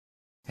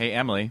Hey,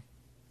 Emily.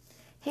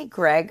 Hey,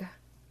 Greg.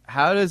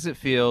 How does it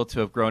feel to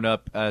have grown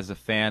up as a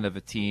fan of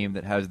a team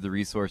that has the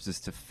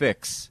resources to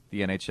fix the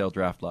NHL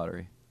draft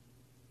lottery?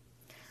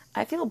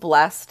 I feel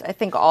blessed. I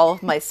think all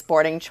of my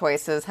sporting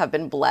choices have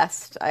been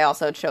blessed. I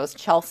also chose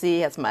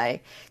Chelsea as my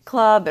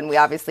club, and we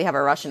obviously have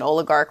a Russian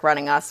oligarch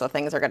running us, so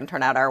things are going to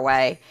turn out our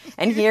way.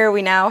 And here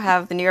we now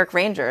have the New York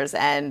Rangers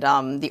and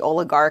the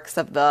oligarchs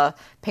of the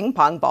ping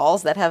pong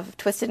balls that have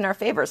twisted in our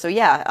favor. So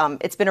yeah,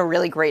 it's been a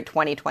really great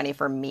 2020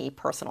 for me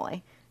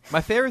personally. My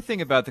favorite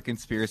thing about the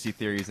conspiracy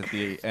theory is that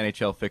the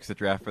NHL fixed the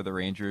draft for the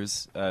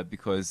Rangers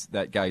because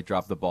that guy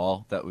dropped the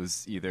ball that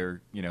was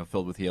either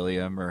filled with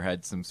helium or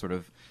had some sort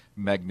of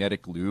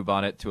magnetic lube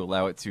on it to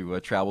allow it to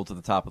travel to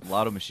the top of the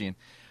lotto machine.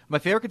 My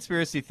favorite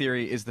conspiracy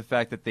theory is the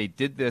fact that they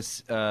did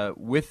this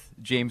with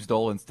James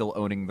Dolan still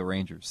owning the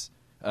Rangers,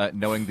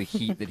 knowing the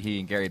heat that he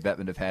and Gary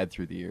Bettman have had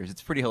through the years.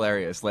 It's pretty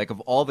hilarious. Like, of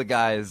all the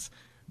guys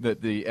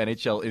that the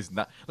NHL is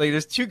not, like,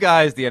 there's two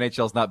guys the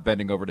NHL is not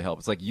bending over to help.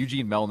 It's like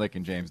Eugene Melnyk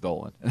and James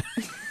Dolan.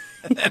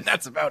 And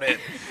that's about it.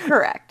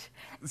 Correct.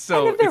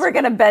 So and if they were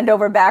going to bend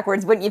over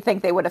backwards, wouldn't you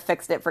think they would have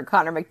fixed it for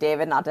Connor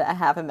McDavid not to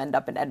have him end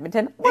up in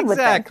Edmonton?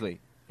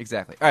 Exactly.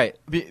 All right.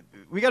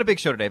 We got a big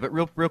show today, but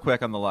real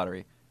quick on the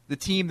lottery. The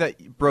team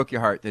that broke your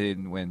heart that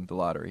didn't win the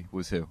lottery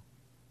was who?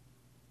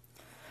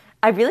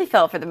 I really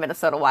felt for the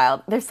Minnesota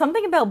Wild. There's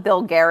something about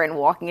Bill Guerin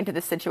walking into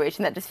this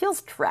situation that just feels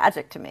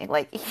tragic to me.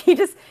 Like, he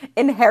just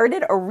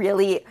inherited a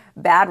really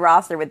bad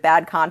roster with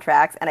bad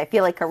contracts, and I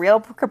feel like Kirill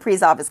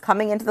Kaprizov is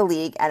coming into the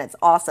league, and it's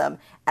awesome.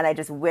 And I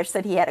just wish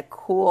that he had a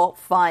cool,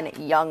 fun,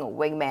 young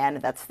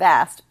wingman that's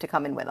fast to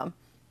come in with him.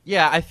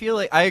 Yeah, I feel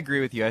like I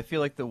agree with you. I feel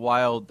like the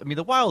Wild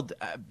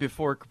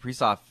before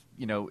Kaprizov,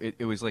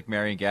 it was like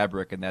Marian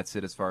Gaborik, and that's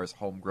it as far as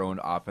homegrown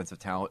offensive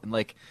talent.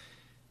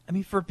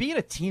 And for being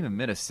a team in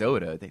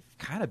Minnesota, they've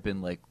kind of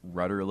been like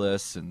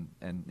rudderless, and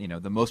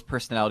the most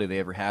personality they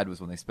ever had was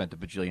when they spent $1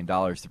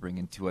 bajillion to bring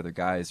in two other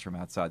guys from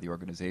outside the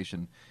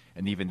organization,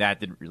 and even that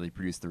didn't really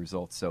produce the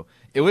results. So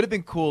it would have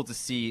been cool to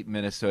see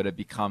Minnesota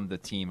become the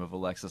team of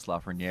Alexis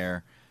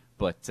Lafreniere.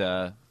 But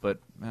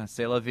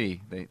c'est la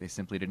vie. They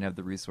simply didn't have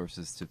the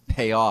resources to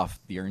pay off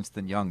the Ernst &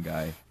 Young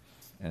guy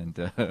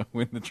and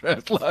win the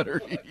draft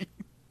lottery.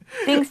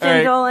 Thanks,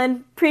 Jim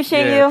Dolan.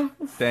 Appreciate you.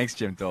 Thanks,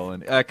 Jim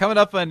Dolan. Coming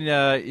up on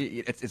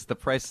it's the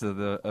price of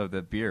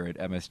the beer at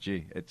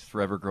MSG. It's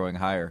forever growing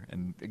higher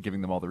and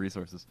giving them all the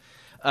resources.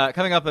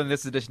 Coming up on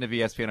this edition of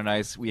ESPN on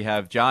Ice, we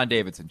have John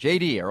Davidson,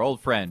 JD, our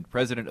old friend,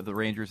 president of the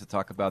Rangers, to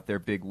talk about their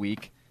big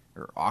week.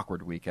 Or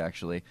awkward week,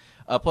 actually.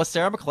 Plus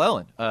Sarah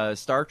McLellan,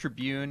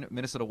 Star-Tribune,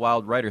 Minnesota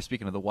Wild writer,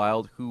 speaking of the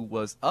Wild, who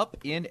was up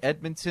in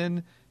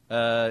Edmonton,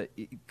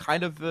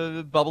 kind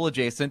of bubble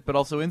adjacent, but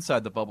also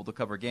inside the bubble to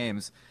cover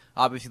games.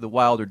 Obviously, the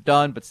Wild are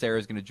done, but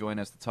Sarah's going to join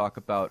us to talk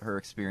about her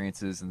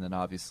experiences and then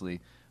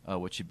obviously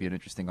what should be an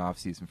interesting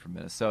offseason for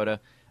Minnesota.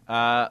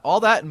 All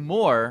that and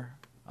more,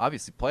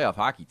 obviously playoff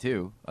hockey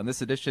too, on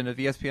this edition of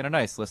ESPN on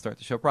Ice. Let's start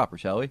the show proper,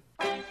 shall we?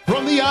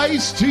 From the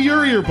ice to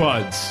your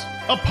earbuds,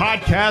 a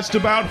podcast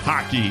about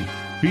hockey,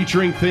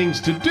 featuring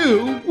things to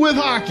do with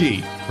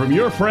hockey. From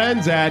your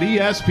friends at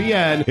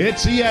ESPN,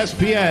 it's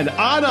ESPN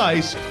on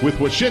Ice with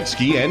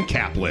Wyshynski and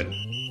Kaplan.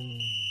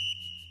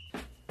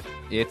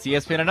 It's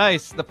ESPN on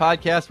Ice, the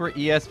podcast where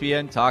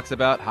ESPN talks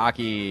about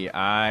hockey.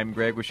 I'm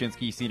Greg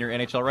Wyshynski, senior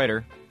NHL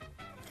writer.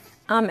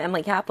 I'm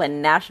Emily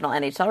Kaplan, national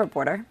NHL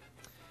reporter.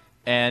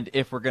 And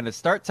if we're going to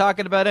start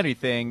talking about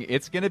anything,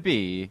 it's going to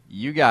be,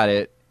 you got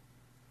it,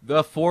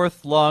 the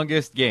fourth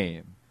longest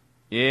game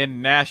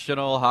in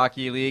National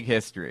Hockey League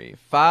history.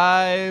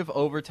 5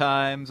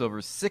 overtimes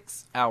over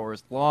 6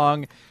 hours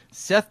long.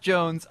 Seth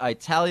Jones, I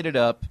tallied it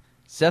up.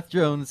 Seth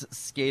Jones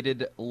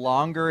skated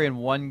longer in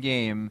one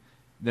game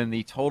than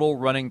the total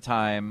running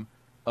time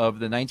of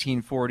the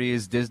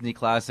 1940s Disney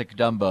classic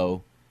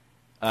Dumbo.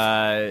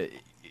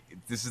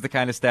 This is the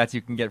kind of stats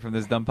you can get from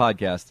this dumb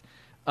podcast.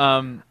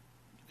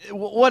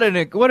 What an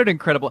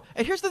incredible!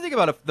 And here's the thing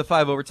about the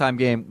 5 overtime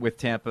game with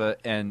Tampa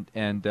and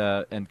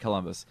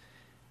Columbus.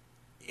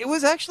 It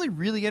was actually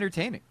really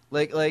entertaining.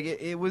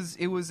 It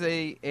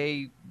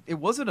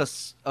wasn't a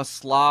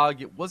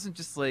slog. It wasn't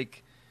just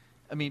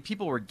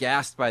people were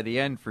gassed by the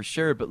end for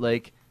sure, but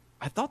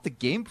I thought the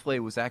gameplay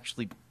was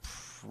actually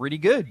pretty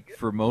good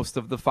for most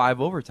of the 5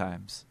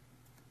 overtimes.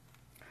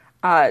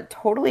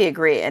 Totally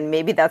agree. And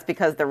maybe that's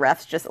because the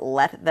refs just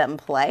let them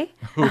play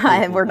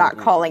and we're not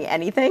calling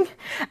anything.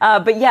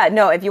 But yeah,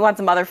 no, if you want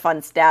some other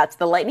fun stats,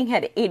 the Lightning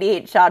had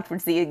 88 shots, which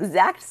is the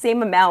exact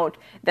same amount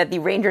that the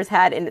Rangers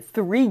had in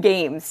 3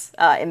 games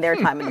in their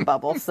time in the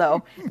bubble.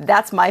 So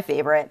that's my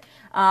favorite.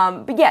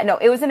 But yeah, no,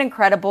 it was an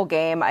incredible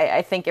game.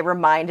 I think it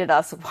reminded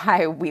us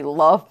why we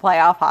love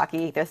playoff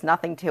hockey. There's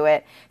nothing to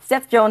it.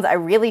 Seth Jones, I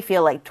really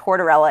feel like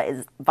Tortorella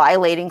is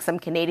violating some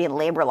Canadian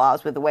labor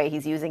laws with the way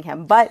he's using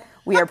him. But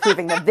we are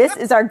proving that this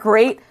is our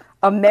great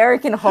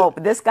American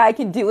hope. This guy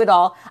can do it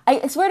all.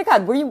 I swear to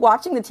God, were you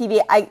watching the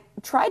TV? I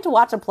tried to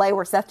watch a play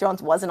where Seth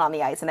Jones wasn't on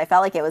the ice, and I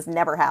felt like it was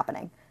never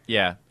happening.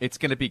 Yeah, it's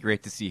going to be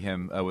great to see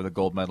him with a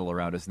gold medal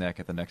around his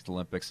neck at the next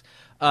Olympics.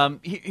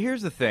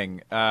 Here's the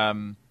thing.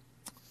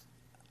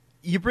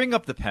 you bring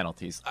up the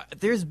penalties.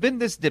 There's been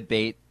this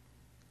debate.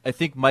 I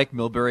think Mike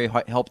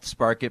Milbury helped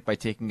spark it by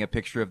taking a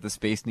picture of the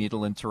Space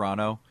Needle in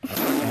Toronto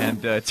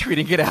and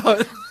tweeting it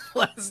out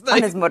last night.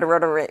 On his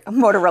Motorola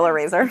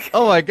Razr.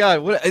 Oh, my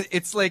God.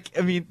 It's like,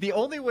 I mean, the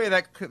only way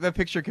that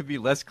picture could be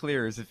less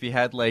clear is if he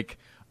had, like,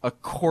 a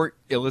court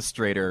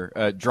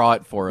illustrator draw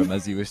it for him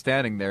as he was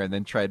standing there and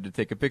then tried to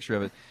take a picture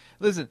of it.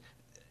 Listen,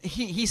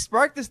 he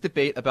sparked this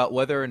debate about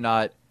whether or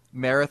not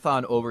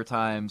marathon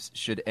overtimes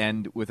should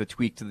end with a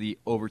tweak to the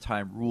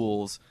overtime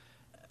rules.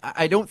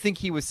 I don't think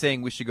he was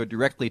saying we should go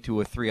directly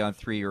to a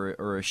 3-on-3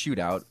 or a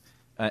shootout,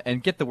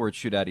 and get the word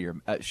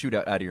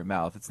shootout out of your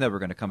mouth. It's never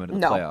going to come into the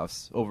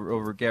playoffs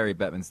over Gary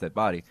Bettman's dead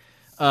body.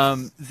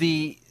 But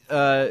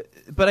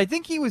I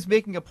think he was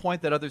making a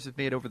point that others have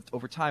made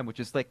over time, which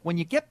is like when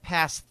you get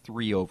past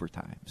 3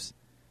 overtimes,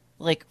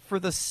 like for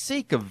the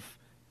sake of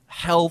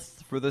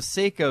health, for the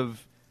sake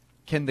of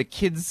can the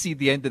kids see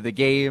the end of the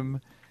game,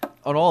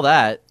 and all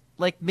that.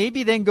 Like,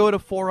 maybe then go to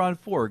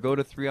 4-on-4, go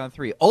to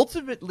 3-on-3.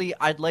 Ultimately,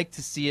 I'd like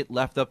to see it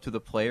left up to the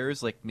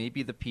players. Like,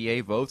 maybe the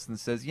PA votes and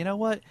says, you know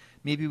what?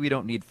 Maybe we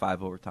don't need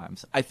 5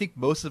 overtimes. I think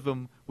most of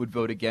them would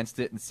vote against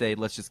it and say,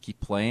 let's just keep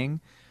playing.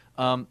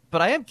 But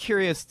I am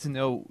curious to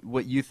know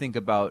what you think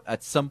about,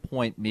 at some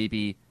point,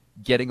 maybe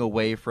getting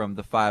away from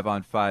the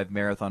 5-on-5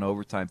 marathon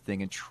overtime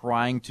thing and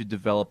trying to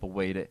develop a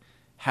way to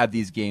have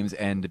these games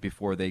end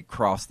before they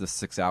cross the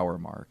 6-hour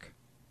mark.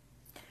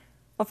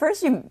 Well,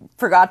 first, you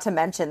forgot to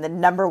mention the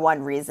number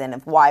one reason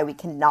of why we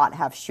cannot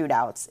have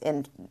shootouts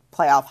in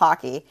playoff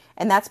hockey,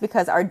 and that's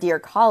because our dear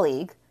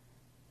colleague,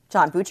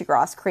 John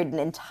Buccigross, created an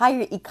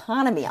entire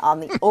economy on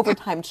the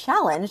overtime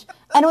challenge,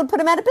 and it would put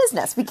him out of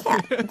business. We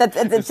can't.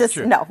 It's just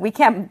true. No. We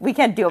can't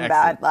do him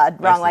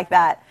wrong like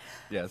that.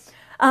 Yes.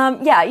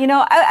 Yeah,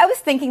 I was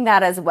thinking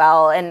that as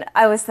well, and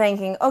I was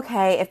thinking,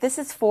 okay, if this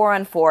is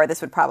 4-on-4,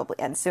 this would probably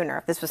end sooner.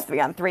 If this was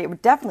 3-on-3, it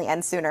would definitely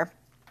end sooner.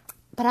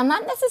 But I'm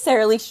not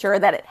necessarily sure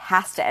that it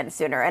has to end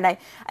sooner. And I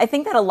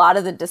think that a lot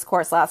of the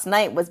discourse last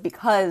night was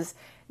because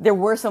there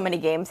were so many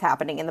games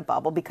happening in the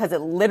bubble, because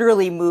it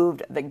literally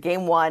moved the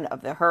game 1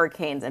 of the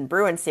Hurricanes and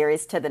Bruins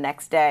series to the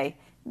next day.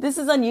 This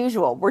is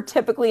unusual. We're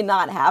typically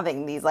not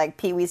having these like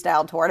Pee-wee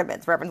style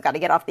tournaments where everyone's got to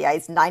get off the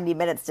ice 90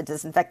 minutes to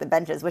disinfect the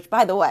benches, which,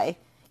 by the way,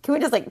 can we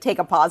just like take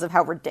a pause of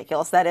how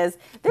ridiculous that is?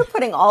 They're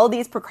putting all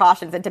these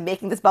precautions into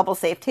making this bubble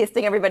safe,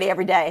 testing everybody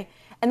every day.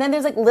 And then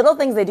there's like little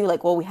things they do,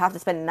 like, well, we have to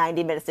spend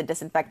 90 minutes to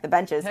disinfect the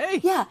benches.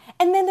 Hey. Yeah.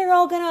 And then they're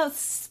all going to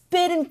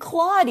spit and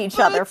claw at each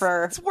other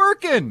for... It's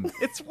working.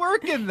 It's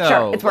working, though.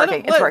 Sure, it's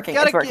working. It's working.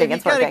 You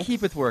gotta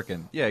keep it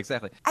working. Yeah,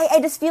 exactly. I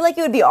just feel like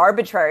it would be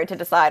arbitrary to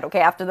decide, okay,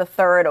 after the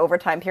 3rd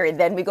overtime period,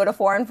 then we go to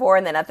 4-on-4,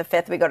 and then at the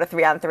 5th we go to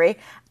 3-on-3.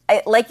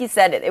 Like you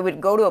said, it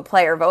would go to a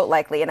player vote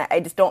likely, and I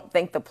just don't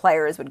think the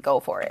players would go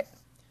for it.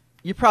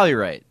 You're probably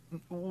right.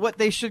 What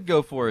they should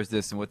go for is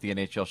this, and what the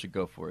NHL should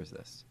go for is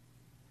this.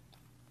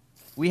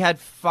 We had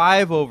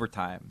 5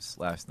 overtimes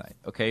last night,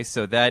 okay?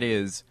 So that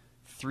is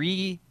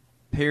 3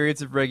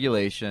 periods of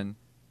regulation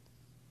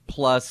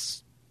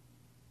plus,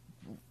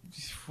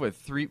 what,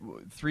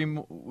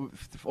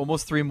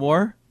 almost 3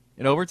 more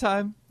in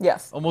overtime?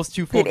 Yes. Almost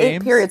 2 full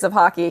games? 8 periods of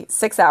hockey,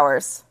 6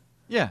 hours.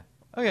 Yeah,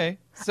 okay.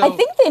 So I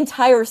think the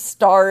entire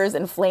Stars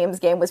and Flames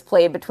game was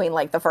played between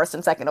like the 1st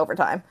and 2nd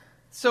overtime.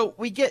 So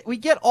we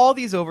get all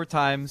these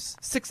overtimes,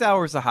 6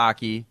 hours of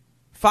hockey,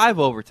 5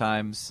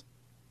 overtimes.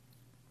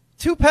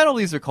 2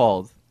 penalties are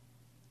called.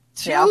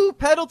 2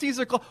 penalties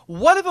are called.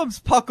 One of them's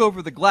puck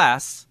over the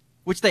glass,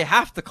 which they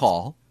have to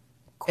call.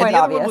 Quite and the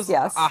obvious, other one was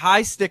yes. a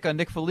high stick on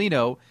Nick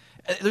Foligno.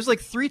 There's like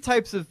 3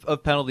 types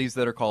of penalties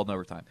that are called in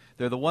overtime.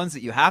 They're the ones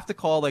that you have to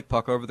call, like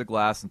puck over the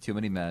glass and too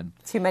many men.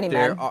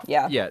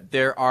 Yeah,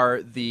 there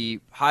are the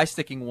high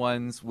sticking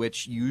ones,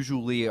 which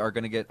usually are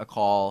going to get a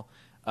call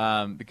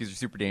because they're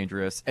super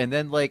dangerous. And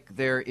then like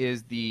there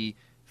is the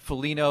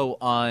Foligno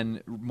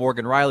on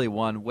Morgan Riley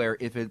one, where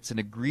if it's an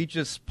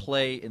egregious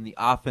play in the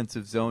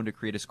offensive zone to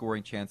create a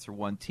scoring chance for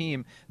one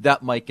team,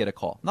 that might get a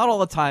call. Not all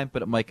the time,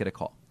 but it might get a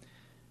call.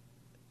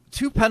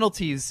 2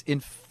 penalties in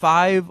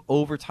 5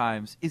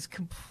 overtimes is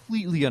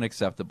completely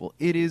unacceptable.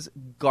 It is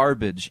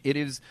garbage. It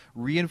is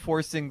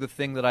reinforcing the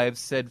thing that I have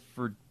said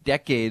for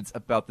decades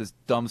about this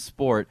dumb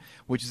sport,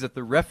 which is that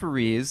the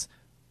referees,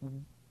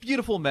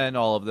 beautiful men,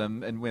 all of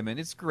them, and women,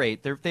 it's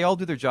great. They all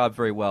do their job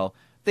very well.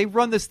 They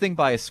run this thing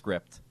by a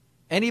script.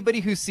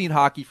 Anybody who's seen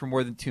hockey for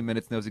more than 2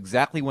 minutes knows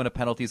exactly when a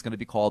penalty is going to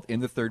be called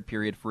in the 3rd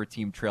period for a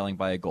team trailing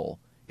by a goal.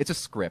 It's a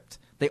script.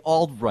 They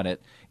all run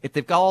it.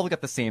 They've all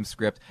got the same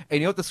script. And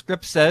you know what the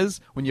script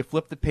says when you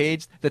flip the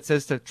page that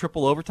says to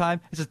triple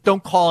overtime? It says,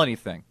 don't call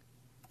anything.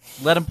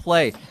 Let them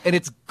play. And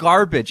it's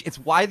garbage. It's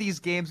why these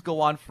games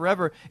go on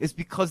forever, is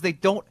because they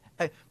don't.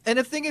 And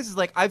the thing is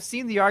like, I've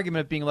seen the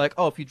argument of being like,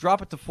 oh, if you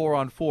drop it to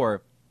 4-on-4,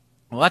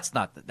 well, that's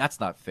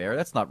not fair.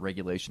 That's not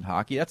regulation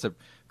hockey. That's a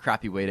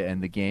crappy way to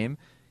end the game.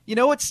 You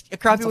know what's a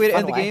crappy way to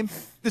end the game?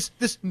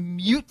 This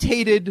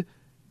mutated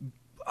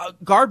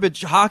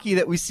garbage hockey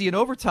that we see in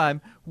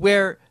overtime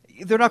where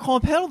they're not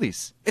calling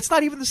penalties. It's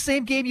not even the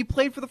same game you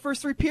played for the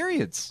first 3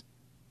 periods.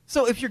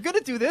 So if you're going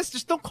to do this,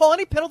 just don't call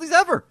any penalties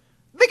ever.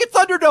 Make it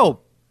Thunderdome.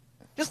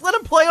 Just let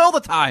them play all the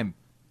time.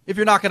 If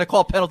you're not going to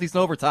call penalties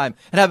in overtime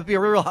and have it be a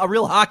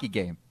real hockey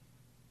game.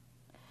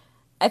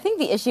 I think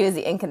the issue is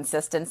the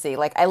inconsistency.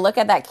 Like, I look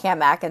at that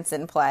Cam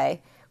Atkinson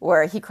play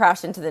where he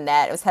crashed into the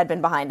net. It was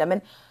headband behind him.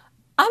 And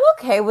I'm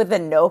okay with the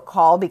no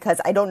call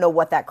because I don't know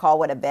what that call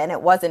would have been.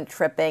 It wasn't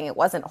tripping. It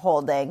wasn't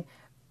holding.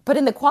 But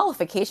in the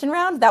qualification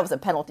round, that was a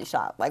penalty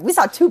shot. Like, we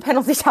saw 2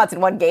 penalty shots in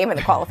one game in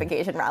the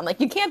qualification round. Like,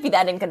 you can't be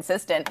that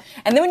inconsistent.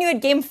 And then when you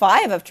had Game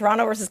 5 of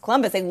Toronto versus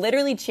Columbus, they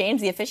literally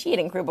changed the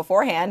officiating crew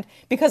beforehand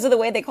because of the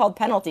way they called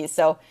penalties.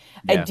 So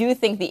I do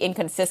think the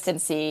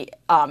inconsistency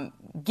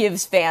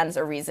gives fans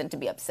a reason to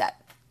be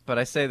upset. But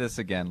I say this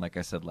again, like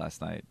I said last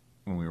night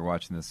when we were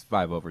watching this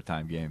 5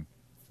 overtime game.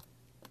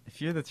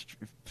 If you're the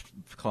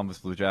Columbus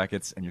Blue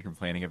Jackets and you're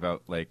complaining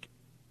about, like,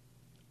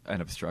 an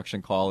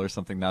obstruction call or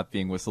something not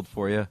being whistled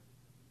for you,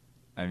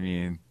 I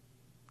mean,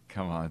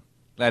 come on.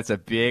 That's a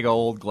big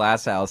old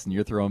glass house and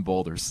you're throwing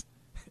boulders.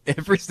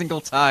 Every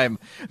single time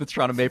the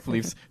Toronto Maple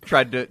Leafs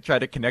tried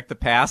to connect the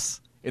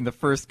pass in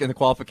the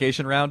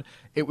qualification round,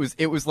 it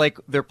was like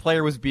their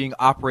player was being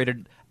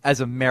operated as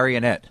a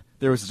marionette.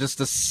 There was just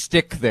a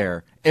stick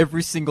there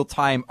every single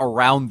time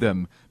around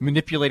them,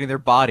 manipulating their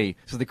body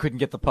so they couldn't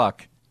get the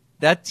puck.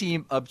 That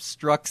team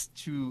obstructs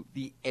to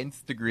the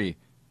nth degree.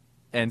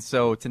 And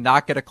so to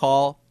not get a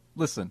call,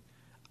 listen,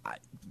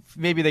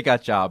 maybe they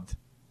got jobbed.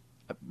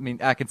 I mean,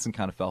 Atkinson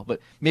kind of fell, but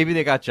maybe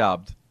they got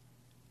jobbed.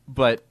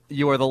 But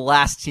you are the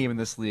last team in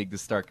this league to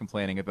start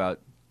complaining about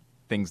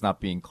things not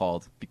being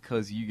called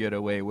because you get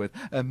away with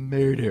a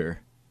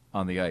murder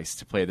on the ice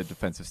to play the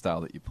defensive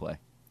style that you play.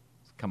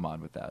 Come on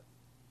with that.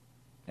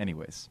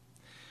 Anyways,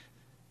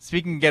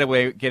 speaking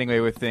of getting away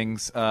with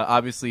things,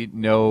 obviously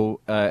no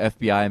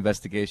FBI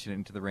investigation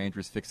into the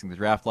Rangers fixing the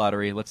draft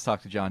lottery. Let's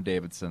talk to John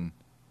Davidson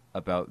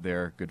about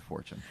their good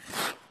fortune.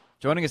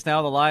 Joining us now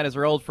on the line is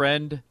our old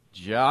friend,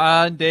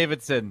 John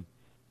Davidson,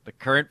 the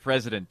current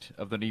president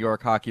of the New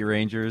York Hockey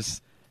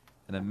Rangers,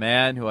 and a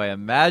man who I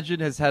imagine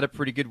has had a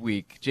pretty good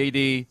week.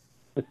 JD,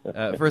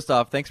 first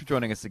off, thanks for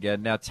joining us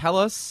again. Now tell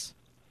us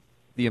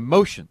the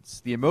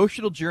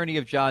emotional journey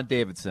of John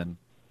Davidson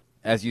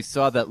as you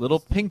saw that little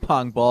ping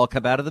pong ball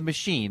come out of the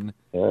machine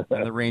and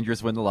the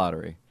Rangers win the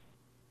lottery.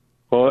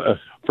 Well,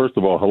 first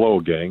of all, hello,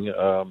 gang.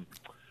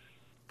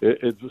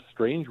 It's a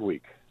strange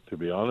week, to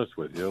be honest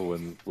with you,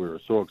 when we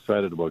were so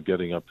excited about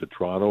getting up to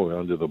Toronto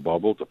under the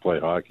bubble to play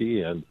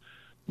hockey, and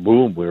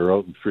boom, we were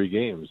out in 3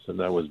 games, and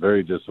that was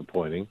very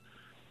disappointing,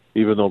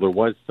 even though there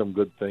was some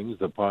good things,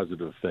 the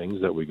positive things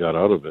that we got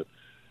out of it.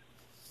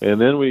 And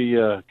then we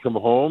come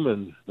home,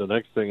 and the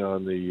next thing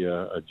on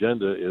the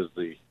agenda is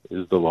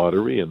the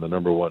lottery and the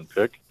number 1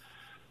 pick.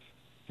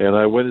 And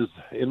I went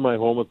in my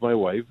home with my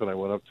wife, and I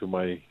went up to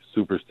my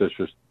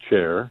superstitious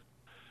chair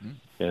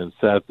and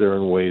sat there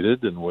and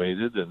waited,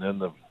 and then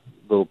the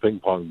little ping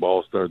pong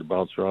ball started to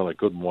bounce around. I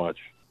couldn't watch.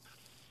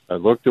 I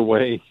looked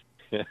away.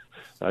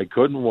 I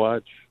couldn't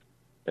watch,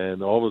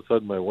 and all of a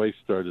sudden my wife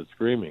started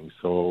screaming.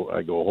 So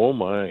I go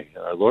home. I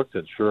looked,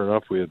 and sure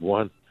enough, we had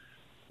won.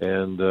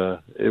 And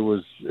it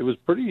was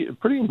pretty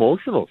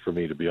emotional for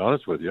me, to be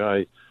honest with you.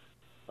 I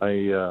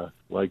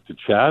like to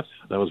chat.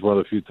 That was one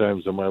of the few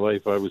times in my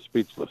life I was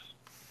speechless.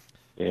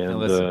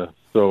 And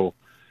so,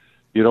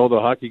 you know, the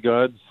hockey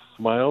gods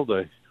smiled.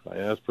 I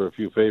asked for a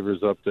few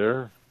favors up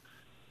there,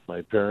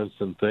 my parents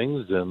and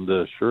things,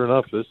 and sure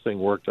enough, this thing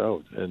worked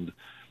out. And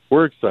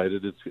we're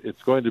excited.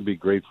 It's going to be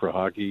great for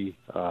hockey,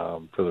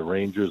 for the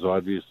Rangers,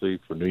 obviously,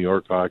 for New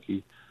York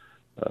hockey.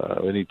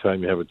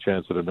 Anytime you have a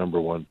chance at a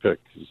number 1 pick,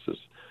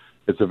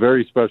 it's a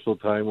very special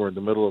time. We're in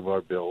the middle of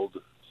our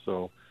build,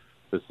 so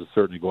this is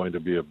certainly going to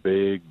be a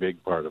big,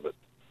 big part of it.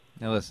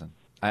 Now listen,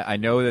 I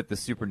know that the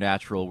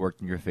supernatural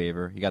worked in your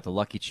favor. You got the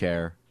lucky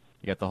chair.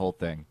 You got the whole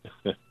thing.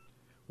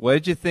 What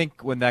did you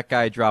think when that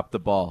guy dropped the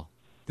ball?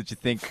 Did you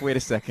think, wait a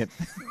second?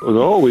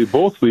 No, we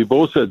both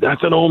said,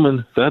 that's an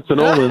omen. That's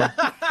an omen.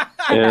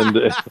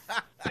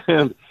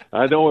 and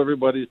I know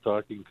everybody's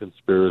talking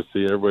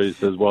conspiracy. Everybody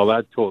says, well,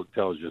 that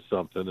tells you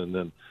something. And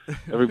then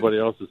everybody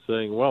else is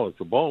saying, well, if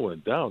the ball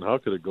went down, how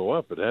could it go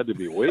up? It had to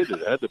be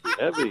weighted. It had to be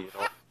heavy. You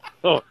know?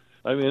 Oh,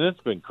 I mean,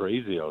 it's been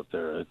crazy out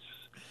there.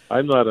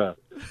 I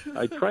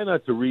try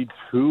not to read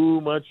too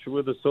much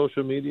with the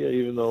social media,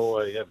 even though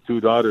I have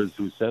 2 daughters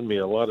who send me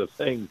a lot of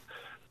things.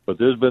 But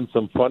there's been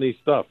some funny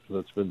stuff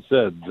that's been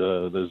said.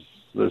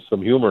 There's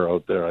some humor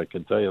out there, I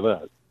can tell you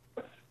that.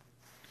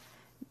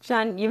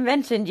 John, you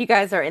mentioned you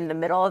guys are in the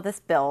middle of this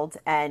build,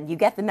 and you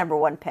get the number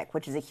 1 pick,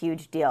 which is a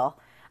huge deal.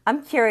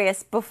 I'm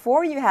curious,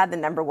 before you had the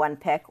number 1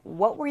 pick,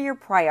 what were your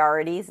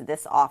priorities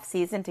this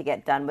offseason to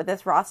get done with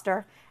this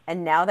roster?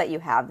 And now that you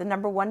have the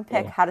number 1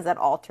 pick, how does that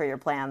alter your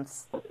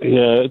plans?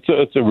 Yeah,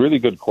 it's a really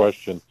good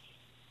question.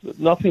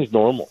 Nothing's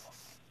normal.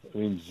 I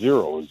mean,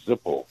 zero is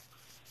Zippo.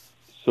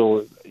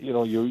 So, you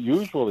know, you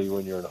usually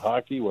when you're in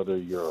hockey, whether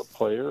you're a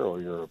player or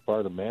you're a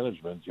part of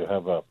management, you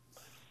have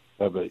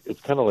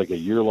it's kind of like a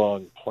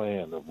year-long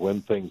plan of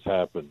when things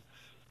happen,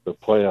 the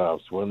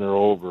playoffs, when they're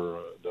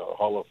over, the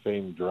Hall of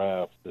Fame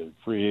draft, the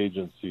free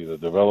agency, the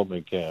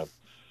development camp.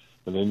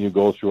 and then you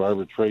go through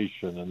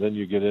arbitration, and then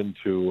you get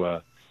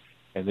into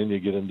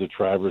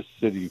Traverse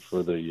City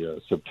for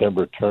the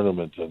September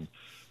tournament and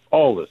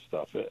all this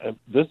stuff. And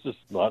this is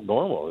not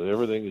normal.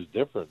 Everything is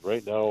different.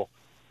 Right now,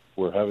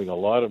 we're having a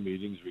lot of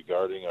meetings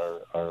regarding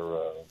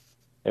our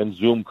and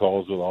Zoom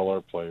calls with all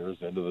our players,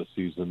 end of the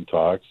season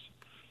talks.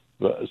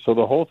 So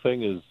the whole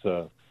thing is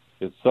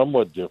it's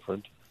somewhat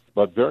different,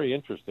 but very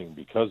interesting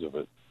because of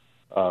it.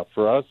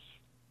 For us,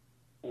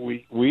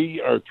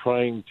 we are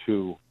trying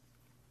to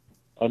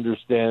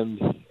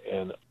understand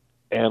and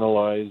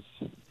analyze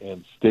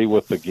and stay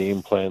with the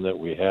game plan that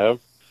we have.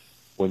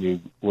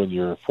 When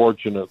you're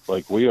fortunate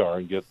like we are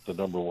and get the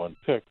number one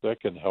pick,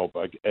 that can help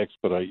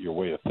expedite your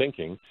way of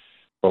thinking,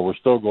 but we're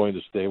still going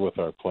to stay with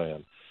our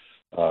plan.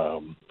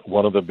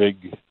 One of the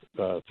big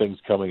things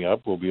coming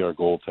up will be our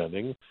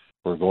goaltending.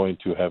 We're going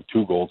to have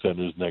 2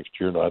 goaltenders next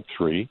year, not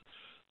 3.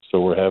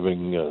 So we're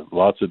having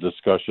lots of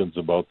discussions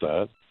about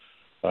that.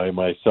 I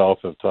myself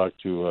have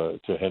talked to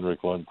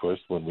Henrik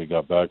Lundqvist when we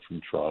got back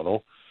from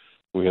Toronto.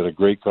 We had a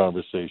great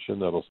conversation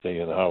that'll stay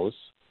in-house.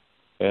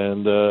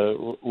 And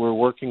we're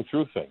working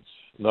through things.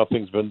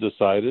 Nothing's been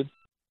decided,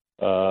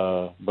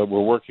 but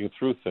we're working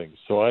through things.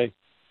 So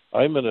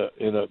I'm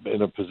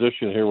in a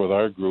position here with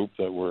our group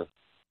that we're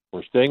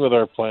staying with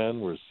our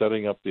plan. We're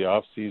setting up the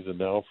off season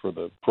now for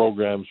the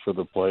programs for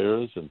the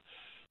players, and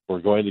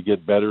we're going to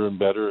get better and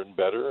better and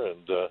better.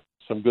 And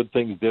some good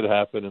things did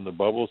happen in the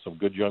bubble. Some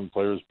good young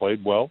players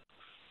played well.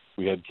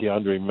 We had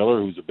Keandre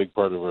Miller, who's a big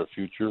part of our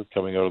future,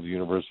 coming out of the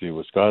University of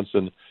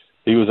Wisconsin.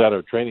 He was at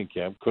our training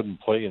camp,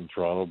 couldn't play in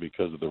Toronto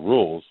because of the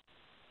rules,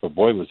 but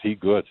boy, was he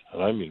good,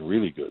 and I mean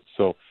really good.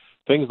 So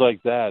things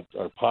like that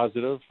are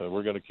positive, and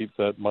we're going to keep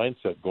that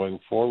mindset going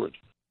forward.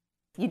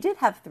 You did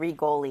have 3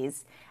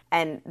 goalies,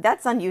 and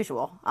that's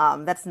unusual.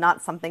 That's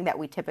not something that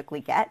we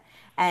typically get,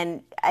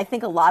 and I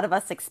think a lot of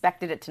us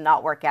expected it to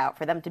not work out,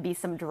 for them to be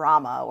some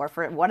drama, or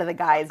for one of the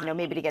guys,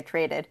 maybe to get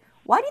traded.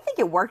 Why do you think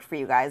it worked for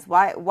you guys?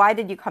 Why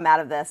did you come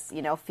out of this,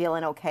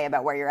 feeling okay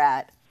about where you're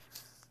at?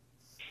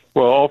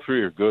 Well, all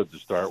 3 are good to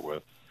start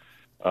with.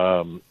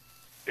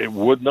 It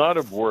would not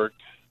have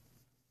worked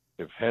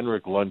if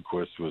Henrik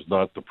Lundqvist was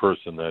not the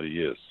person that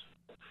he is.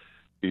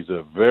 He's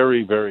a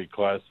very, very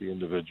classy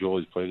individual.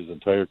 He's played his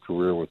entire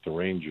career with the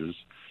Rangers,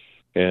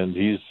 and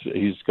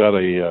he's got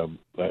a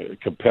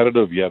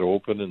competitive yet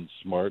open and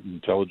smart,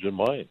 intelligent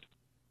mind.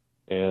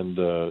 And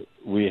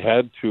we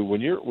had to, when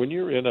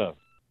you're in a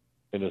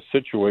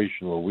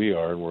situation where we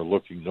are and we're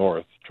looking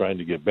north, trying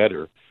to get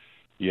better,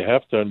 you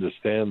have to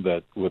understand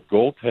that with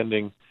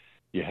goaltending,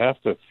 you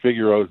have to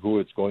figure out who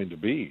it's going to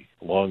be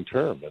long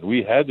term. And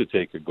we had to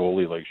take a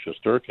goalie like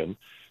Shesterkin,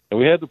 and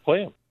we had to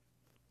play him.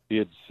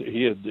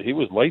 He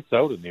was lights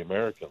out in the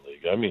American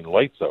League. I mean,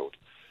 lights out.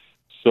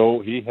 So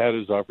he had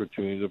his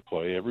opportunity to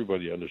play.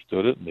 Everybody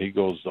understood it, and he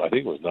goes, I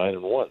think it was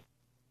 9-1.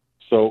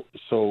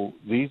 So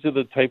these are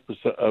the type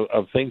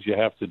of things you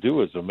have to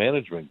do as a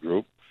management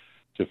group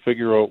to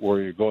figure out where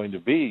you're going to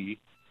be,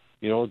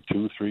 2,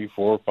 3,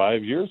 4,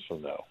 5 years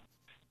from now.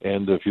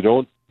 And if you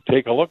don't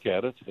take a look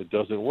at it, it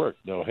doesn't work.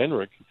 Now,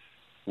 Henrik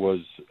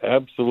was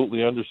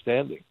absolutely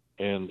understanding,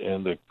 and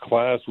the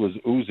class was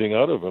oozing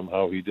out of him,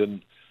 how he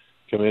didn't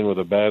come in with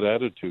a bad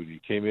attitude. He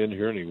came in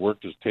here and he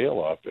worked his tail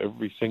off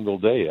every single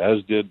day,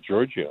 as did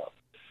Georgiev.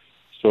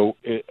 So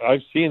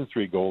I've seen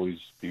 3 goalies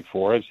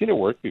before. I've seen it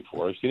work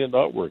before. I've seen it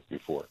not work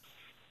before.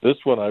 This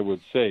one, I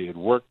would say, it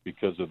worked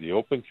because of the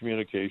open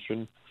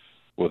communication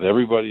with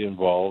everybody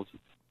involved.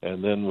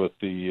 And then with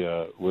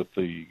the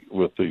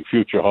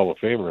future Hall of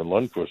Famer and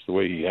Lundqvist, the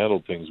way he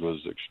handled things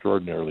was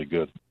extraordinarily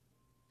good.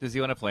 Does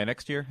he want to play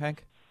next year,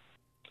 Hank?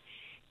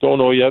 Don't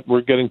know yet.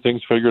 We're getting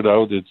things figured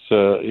out. It's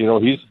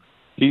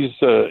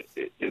the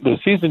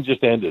season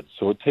just ended,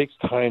 so it takes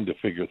time to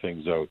figure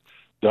things out.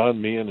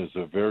 Don Meehan is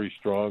a very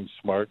strong,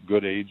 smart,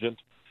 good agent.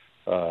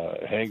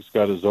 Hank's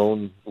got his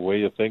own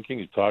way of thinking.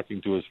 He's talking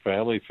to his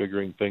family,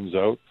 figuring things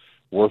out.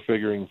 We're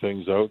figuring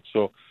things out.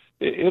 So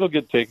it'll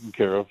get taken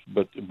care of,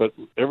 but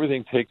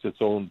everything takes its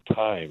own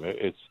time.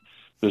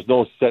 There's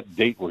no set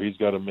date where he's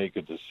got to make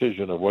a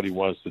decision of what he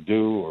wants to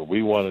do or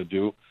we want to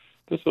do.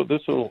 This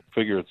will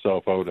figure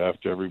itself out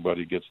after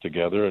everybody gets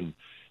together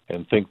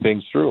and think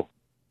things through.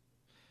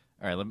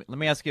 All right, let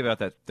me ask you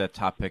about that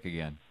top pick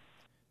again.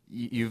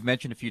 You've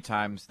mentioned a few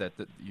times that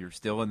you're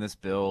still in this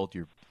build.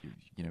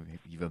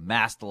 You've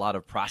amassed a lot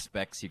of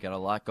prospects. You've got a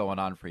lot going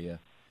on for you.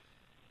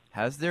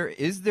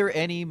 Is there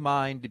any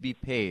mind to be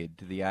paid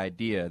to the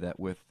idea that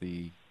with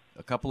a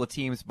couple of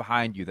teams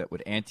behind you that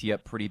would ante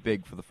up pretty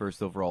big for the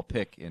first overall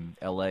pick in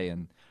LA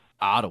and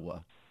Ottawa,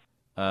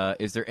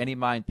 is there any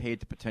mind paid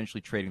to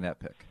potentially trading that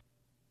pick?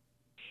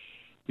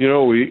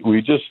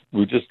 We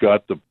just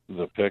got the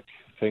pick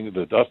thing.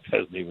 The dust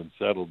hasn't even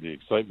settled. The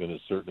excitement is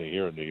certainly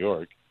here in New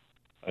York.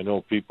 I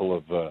know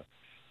people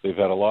they've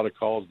had a lot of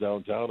calls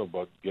downtown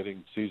about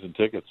getting season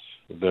tickets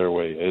their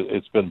way.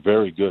 It's been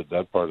very good,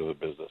 that part of the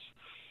business.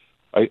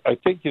 I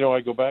think, I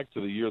go back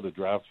to the year the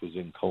draft was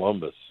in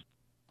Columbus,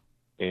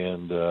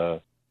 and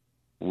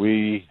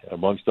we,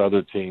 amongst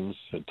other teams,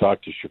 had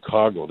talked to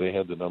Chicago. They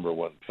had the number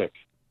 1 pick.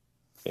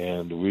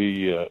 and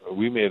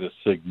we made a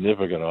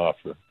significant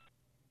offer.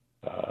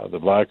 The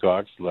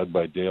Blackhawks, led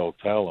by Dale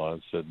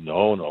Talon, said,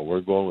 no,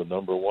 we're going with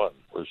number one.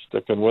 We're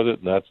sticking with it,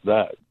 and that's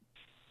that.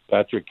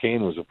 Patrick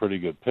Kane was a pretty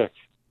good pick.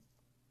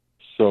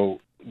 So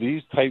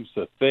these types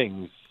of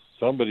things,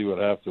 somebody would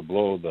have to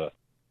blow the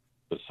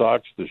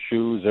socks, the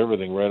shoes,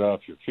 everything right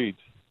off your feet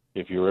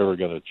if you're ever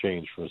going to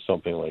change from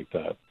something like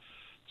that.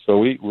 So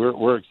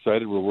we're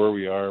excited with where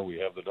we are. We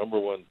have the number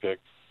one pick.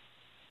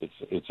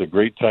 It's a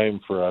great time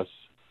for us,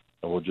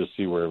 and we'll just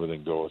see where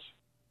everything goes.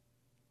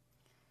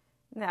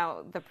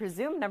 Now, the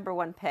presumed number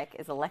one pick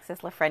is Alexis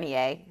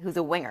Lafreniere, who's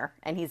a winger,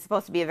 and he's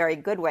supposed to be a very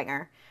good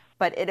winger.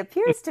 But it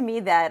appears to me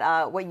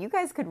that what you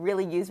guys could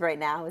really use right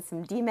now is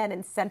some D-men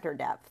and center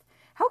depth.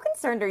 How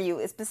concerned are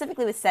you,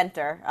 specifically with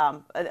center,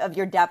 of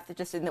your depth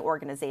just in the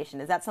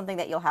organization? Is that something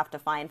that you'll have to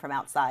find from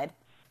outside?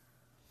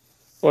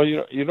 Well,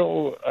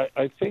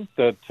 I think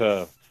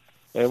that,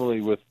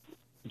 Emily, with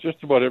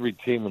just about every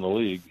team in the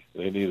league,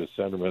 they need a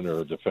centerman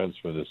or a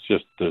defenseman.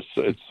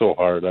 It's so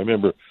hard. I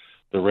remember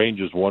the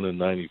Rangers won in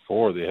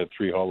 '94. They had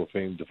 3 Hall of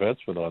Fame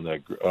defensemen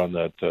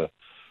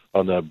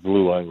on that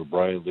blue line with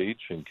Brian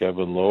Leetch and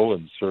Kevin Lowe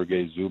and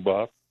Sergei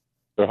Zubov.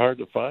 They're hard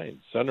to find.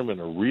 Centermen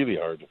are really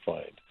hard to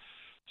find.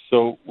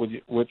 So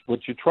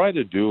what you try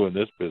to do in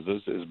this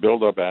business is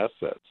build up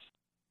assets.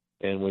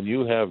 And when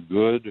you have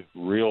good,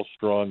 real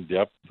strong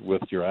depth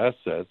with your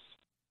assets,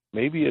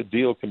 maybe a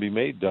deal can be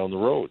made down the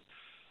road.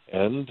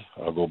 And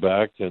I'll go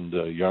back and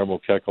Jarmo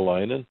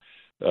Kekalainen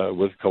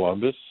with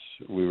Columbus.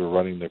 We were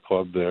running the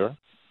club there.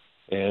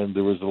 And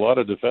there was a lot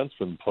of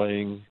defensemen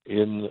playing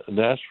in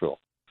Nashville.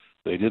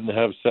 They didn't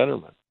have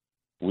centermen.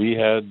 We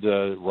had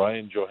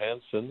Ryan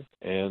Johansson,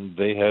 and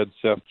they had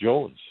Seth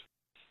Jones.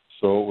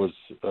 So it was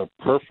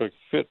a perfect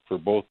fit for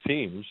both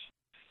teams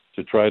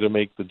to try to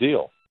make the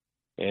deal.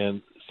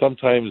 And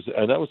sometimes,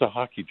 and that was a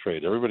hockey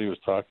trade. Everybody was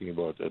talking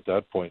about at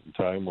that point in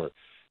time where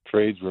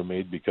trades were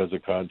made because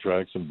of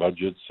contracts and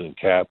budgets and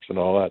caps and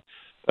all that.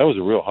 That was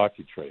a real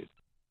hockey trade.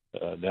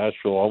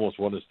 Nashville almost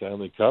won a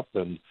Stanley Cup,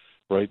 and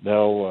right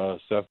now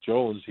Seth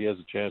Jones, he has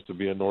a chance to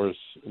be a Norris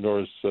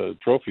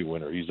Trophy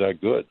winner. He's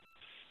that good.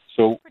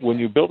 So when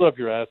you build up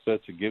your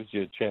assets, it gives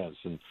you a chance.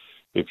 And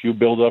if you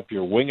build up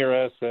your winger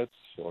assets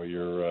or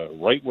your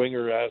right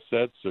winger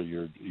assets or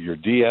your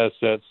D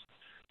assets,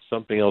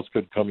 something else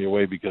could come your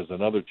way because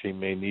another team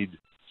may need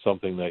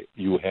something that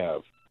you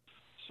have.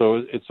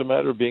 So it's a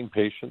matter of being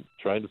patient,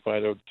 trying to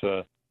find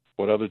out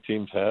what other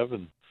teams have,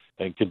 and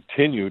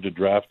continue to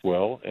draft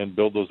well and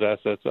build those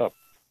assets up.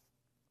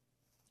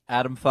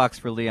 Adam Fox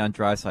for Leon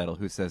Draisaitl,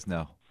 who says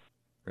no,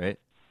 right?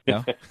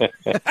 No?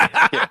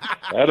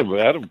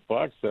 Adam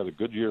Fox had a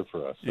good year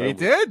for us. He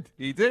did.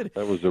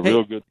 That was a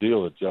real good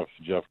deal that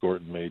Jeff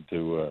Gorton made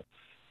to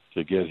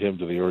get him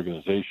to the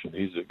organization.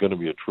 He's going to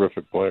be a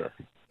terrific player.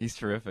 He's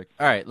terrific.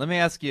 All right, let me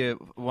ask you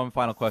one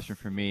final question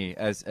for me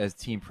as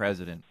team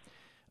president.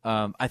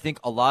 I think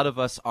a lot of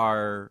us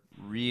are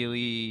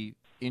really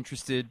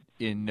interested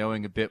in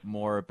knowing a bit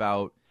more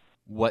about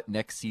what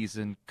next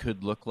season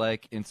could look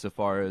like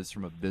insofar as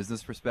from a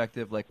business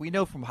perspective. Like, we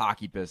know from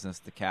hockey business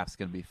the cap's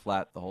going to be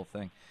flat, the whole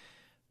thing.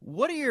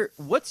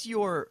 What's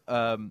your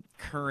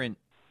current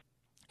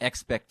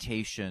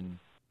expectation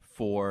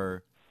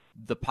for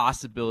the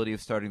possibility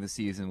of starting the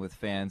season with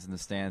fans in the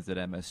stands at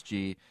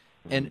MSG,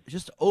 and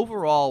just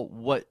overall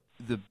what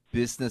the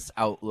business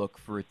outlook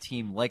for a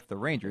team like the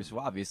Rangers, who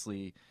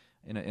obviously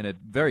in a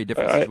very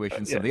different situation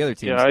than some of the other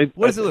teams,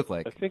 what does it look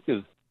like? I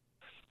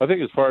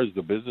think as far as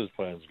the business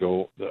plans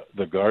go,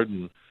 the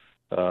Garden,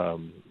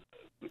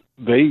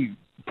 they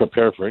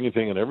prepare for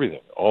anything and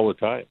everything all the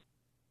time.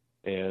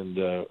 And,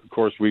 of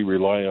course, we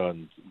rely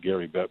on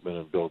Gary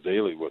Bettman and Bill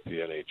Daly with the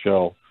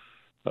NHL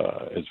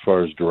as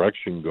far as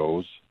direction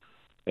goes.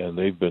 And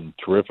they've been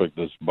terrific.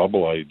 This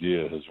bubble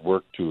idea has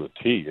worked to a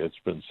T. It's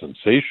been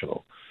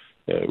sensational.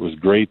 It was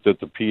great that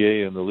the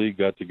PA and the league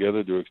got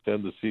together to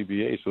extend the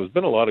CBA. So there's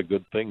been a lot of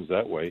good things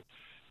that way.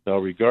 Now,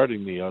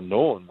 regarding the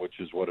unknown, which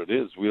is what it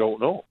is, we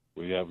don't know.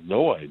 We have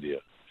no idea.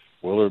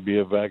 Will there be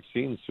a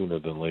vaccine sooner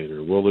than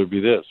later? Will there be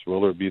this?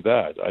 Will there be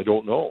that? I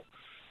don't know.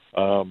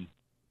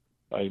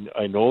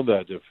 I know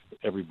that if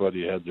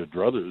everybody had their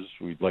druthers,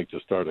 we'd like to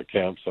start a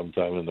camp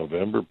sometime in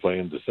November, play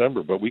in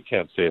December, but we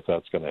can't say if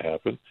that's going to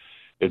happen.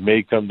 It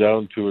may come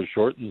down to a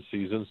shortened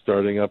season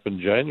starting up in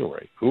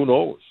January. Who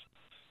knows?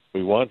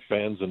 We want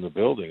fans in the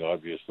building,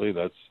 obviously.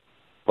 That's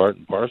part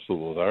and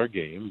parcel with our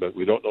game, but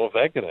we don't know if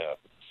that can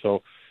happen.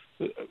 So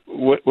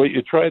what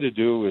you try to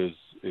do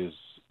is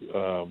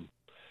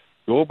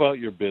go about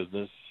your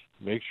business,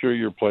 make sure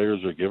your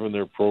players are given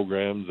their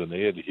programs and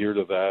they adhere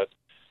to that,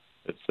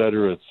 et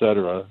cetera, et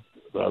cetera.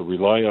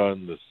 Rely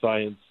on the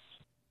science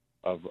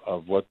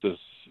of what this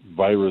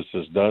virus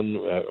has done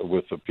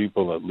with the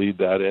people that lead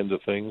that end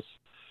of things.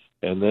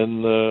 And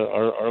then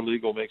our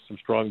league will make some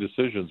strong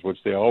decisions, which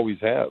they always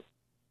have.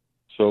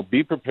 So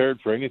be prepared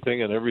for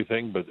anything and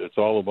everything, but it's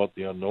all about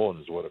the unknown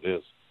is what it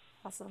is.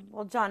 Awesome.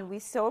 Well, John, we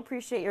so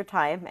appreciate your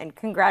time and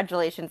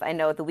congratulations. I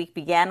know the week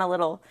began a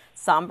little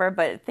somber,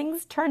 but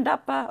things turned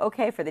up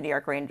okay for the New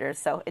York Rangers.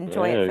 So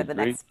enjoy it for the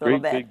next little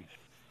bit.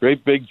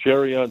 Great big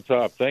cherry on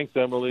top. Thanks,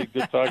 Emily.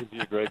 Good talking to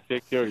you, Greg.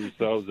 Take care of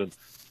yourselves and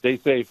stay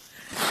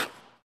safe.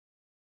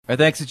 Our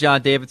thanks to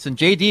John Davidson.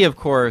 JD, of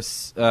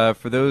course,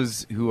 for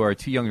those who are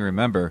too young to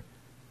remember,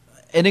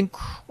 an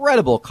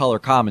incredible color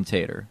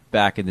commentator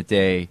back in the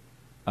day.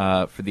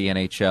 For the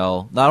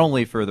NHL, not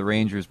only for the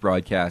Rangers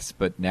broadcasts,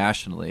 but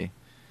nationally.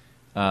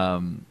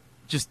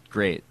 Just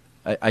great.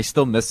 I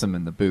still miss him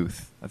in the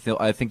booth.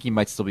 I think he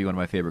might still be one of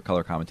my favorite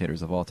color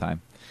commentators of all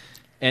time.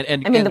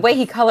 And the way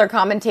he color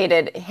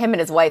commentated him and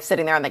his wife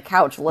sitting there on the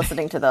couch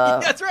listening to the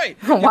that's right.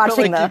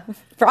 watching the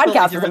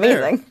broadcast was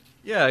amazing. There.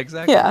 Yeah,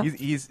 exactly. Yeah.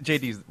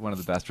 JD's one of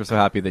the best. We're so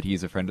happy that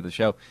he's a friend of the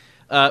show.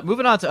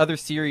 Moving on to other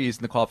series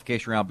in the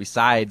qualification round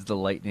besides the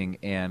Lightning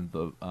and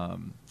the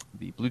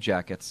Blue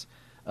Jackets.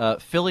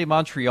 Philly,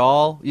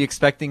 Montreal, you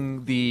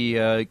expecting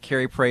the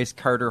Carey Price,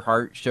 Carter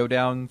Hart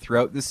showdown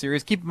throughout this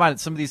series? Keep in mind that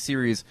some of these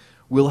series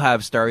will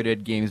have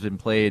started, games been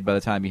played by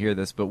the time you hear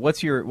this, but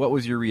what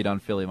was your read on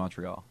Philly,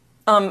 Montreal?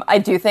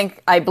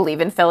 I believe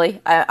in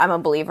Philly. I'm a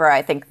believer.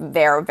 I think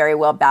they're a very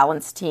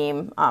well-balanced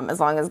team as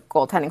long as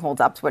goaltending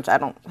holds up, which I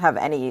don't have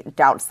any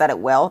doubts that it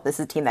will. This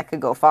is a team that could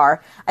go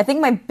far. I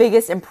think my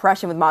biggest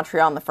impression with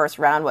Montreal in the first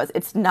round was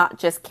it's not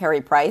just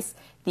Carey Price.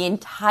 The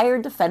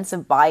entire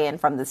defensive buy-in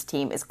from this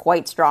team is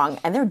quite strong,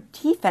 and their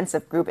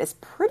defensive group is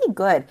pretty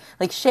good.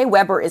 Like, Shea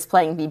Weber is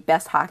playing the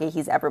best hockey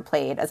he's ever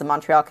played as a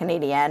Montreal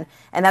Canadien,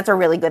 and that's a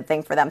really good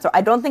thing for them. So I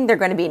don't think they're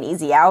going to be an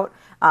easy out,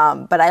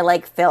 but I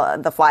like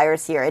the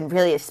Flyers here, and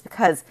really it's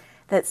because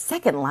the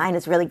second line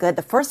is really good.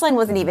 The first line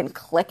wasn't even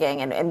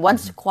clicking, and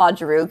once Claude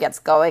Giroux gets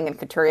going and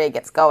Couturier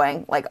gets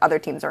going, like, other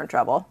teams are in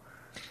trouble.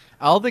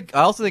 I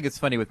also think it's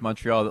funny with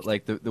Montreal that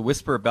like the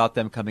whisper about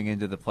them coming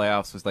into the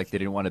playoffs was like they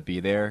didn't want to be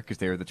there because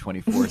they were the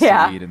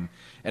 24th seed,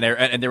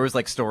 and there was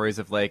like stories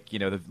of like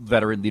the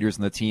veteran leaders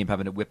on the team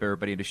having to whip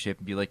everybody into shape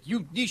and be like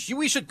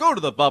we should go to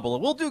the bubble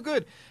and we'll do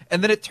good,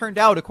 and then it turned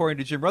out according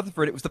to Jim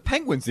Rutherford it was the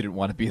Penguins who didn't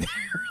want to be there.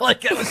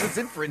 Like that was his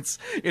inference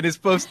in his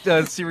post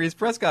series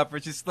press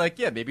conference. Just like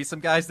maybe some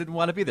guys didn't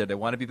want to be there, they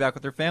want to be back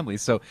with their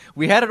families. So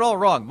we had it all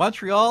wrong.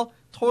 Montreal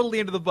totally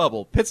into the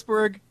bubble.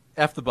 Pittsburgh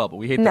F the bubble.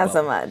 We hate the bubble. Not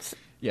so much.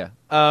 Yeah.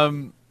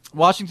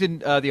 Washington,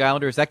 the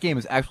Islanders, that game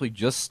is actually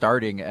just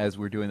starting as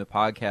we're doing the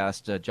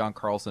podcast. John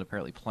Carlson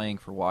apparently playing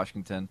for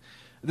Washington.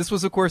 This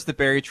was, of course, the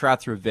Barry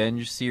Trotz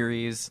Revenge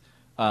series.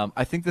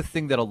 I think the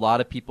thing that a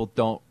lot of people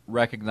don't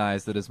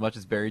recognize that as much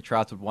as Barry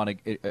Trotz would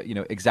want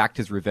to exact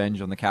his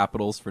revenge on the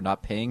Capitals for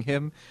not paying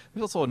him,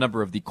 there's also a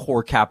number of the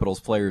core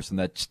Capitals players in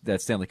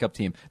that Stanley Cup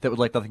team that would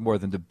like nothing more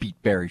than to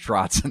beat Barry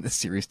Trotz in this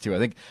series, too. I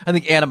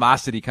think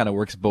animosity kind of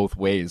works both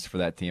ways for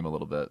that team a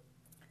little bit.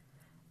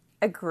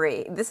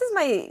 Agree. This is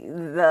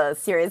the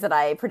series that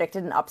I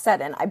predicted an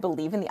upset, and I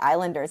believe in the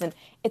Islanders. And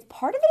it's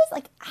part of it is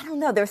like, I don't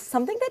know, there's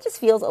something that just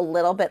feels a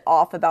little bit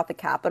off about the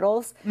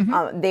Capitals.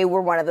 Mm-hmm. They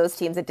were one of those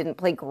teams that didn't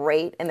play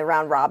great in the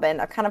round robin.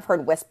 I've kind of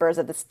heard whispers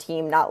of this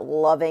team not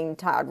loving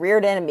Todd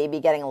Reirden and maybe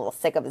getting a little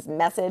sick of his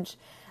message.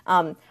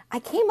 I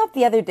came up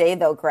the other day,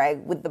 though,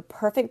 Greg, with the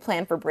perfect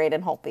plan for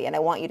Braden Holtby, and I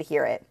want you to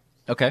hear it.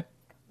 Okay.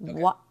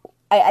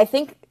 I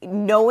think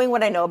knowing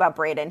what I know about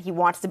Braden, he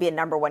wants to be a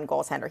number one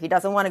goaltender. He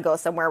doesn't want to go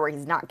somewhere where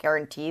he's not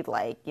guaranteed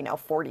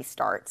 40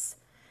 starts.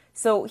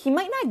 So he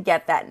might not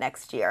get that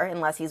next year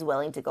unless he's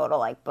willing to go to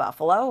like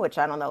Buffalo, which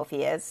I don't know if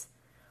he is.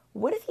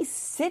 What if he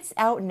sits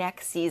out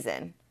next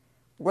season,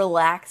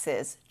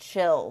 relaxes,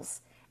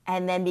 chills,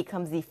 and then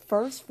becomes the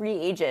first free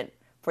agent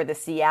for the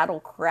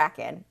Seattle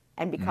Kraken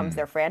and becomes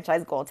their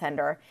franchise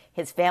goaltender?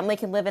 His family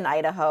can live in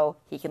Idaho.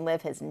 He can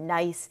live his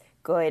nice,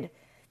 good,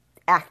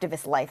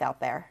 activist life out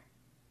there.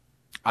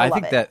 I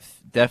think that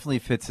definitely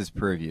fits his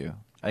purview.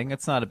 I think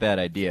that's not a bad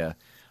idea.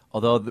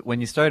 Although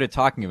when you started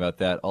talking about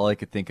that, all I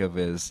could think of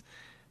is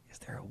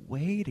there a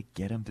way to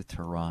get him to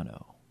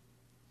Toronto?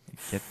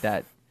 Get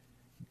that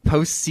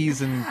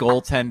postseason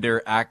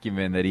goaltender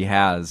acumen that he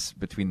has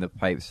between the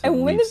pipes.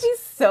 And wouldn't it be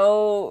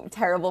so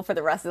terrible for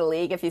the rest of the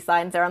league if he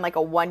signs there on like a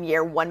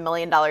 1-year, $1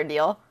 million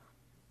deal?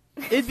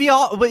 It'd be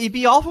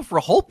awful for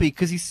Holtby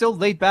because he's so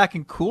laid back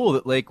and cool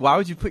that like, why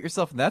would you put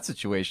yourself in that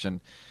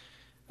situation?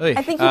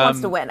 I think he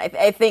wants to win.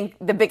 I think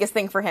the biggest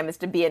thing for him is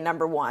to be a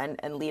number one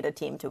and lead a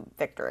team to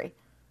victory.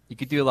 You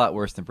could do a lot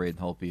worse than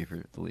Braden Holtby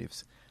for the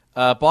Leafs.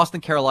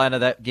 Boston, Carolina,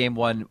 that game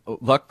one,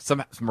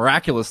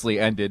 miraculously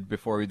ended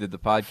before we did the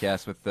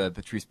podcast with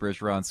Patrice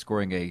Bergeron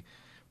scoring a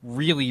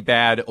really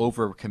bad,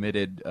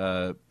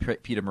 overcommitted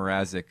Peter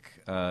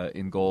Mrazek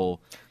in goal.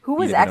 Who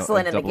was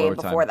excellent in the game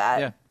overtime. Before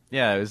that.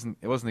 Yeah,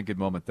 it wasn't a good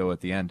moment, though,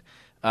 at the end.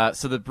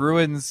 So the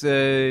Bruins...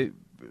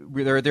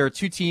 There are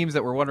two teams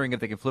that were wondering if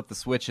they could flip the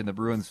switch, and the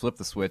Bruins flipped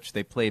the switch.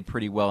 They played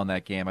pretty well in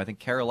that game. I think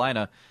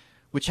Carolina,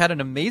 which had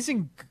an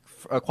amazing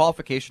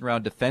qualification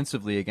round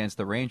defensively against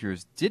the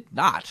Rangers, did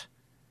not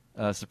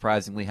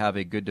surprisingly have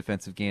a good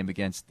defensive game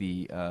against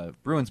the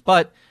Bruins.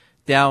 But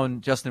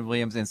down Justin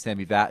Williams and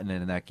Sami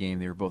Vatanen in that game,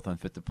 they were both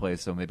unfit to play,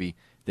 so maybe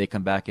they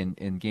come back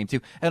in game 2.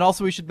 And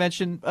also we should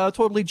mention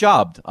totally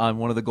jobbed on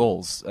one of the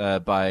goals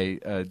by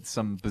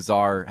some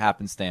bizarre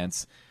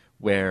happenstance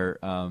where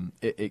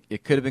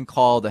it could have been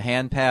called a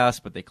hand pass,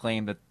 but they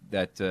claimed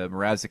that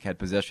Mrazek had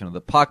possession of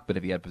the puck, but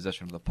if he had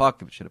possession of the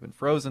puck, it should have been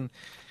frozen.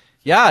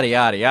 Yada,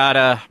 yada,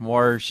 yada.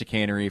 More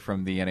chicanery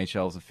from the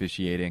NHL's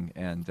officiating.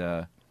 And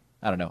I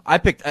don't know.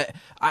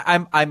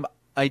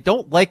 I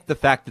don't like the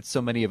fact that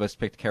so many of us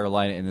picked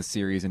Carolina in this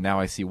series, and now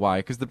I see why,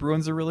 because the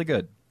Bruins are really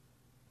good.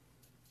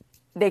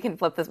 They can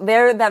flip this.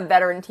 They're that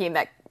veteran team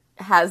that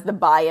has the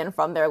buy-in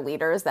from their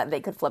leaders that they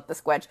could flip the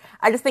switch.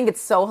 I just think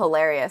it's so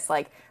hilarious.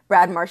 Like,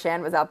 Brad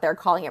Marchand was out there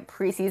calling it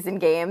preseason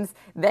games.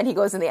 Then he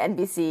goes in the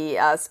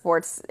NBC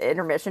Sports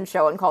intermission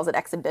show and calls it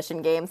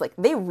exhibition games. Like,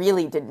 they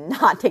really did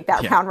not take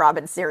that round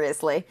robin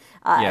seriously.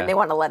 And they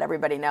want to let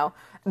everybody know.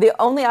 The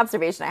only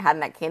observation I had in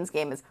that Canes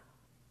game is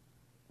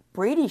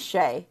Brady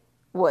Shea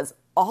was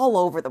all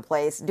over the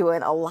place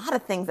doing a lot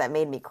of things that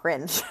made me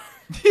cringe.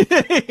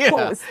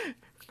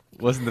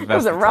 Wasn't the best. It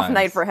was a rough times.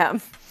 night for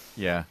him.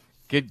 Yeah.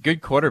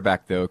 Good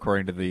quarterback, though,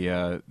 according to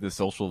the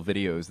social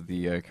videos that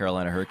the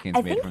Carolina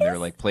Hurricanes made from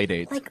their play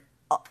dates.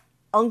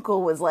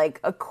 Uncle was like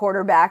a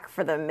quarterback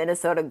for the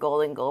Minnesota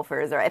Golden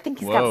Gophers, or I think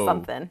he's got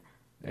something.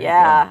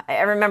 There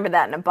I remember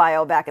that in a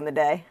bio back in the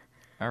day.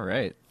 All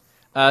right.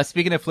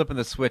 Speaking of flipping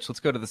the switch, let's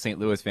go to the St.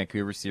 Louis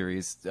Vancouver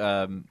series.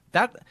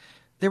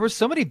 There were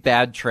so many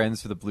bad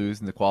trends for the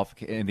Blues in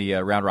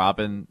the round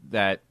robin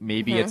that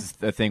maybe it's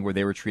a thing where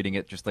they were treating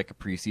it just like a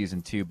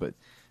preseason too, but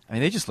I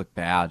mean, they just look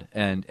bad.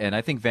 And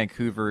I think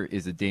Vancouver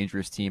is a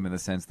dangerous team in the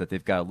sense that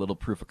they've got a little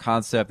proof of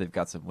concept. They've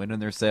got some wind in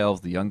their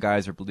sails. The young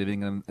guys are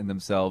believing in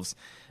themselves.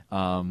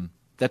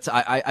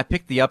 I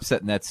picked the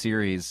upset in that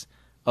series.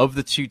 Of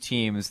the two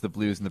teams, the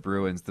Blues and the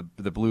Bruins,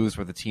 the Blues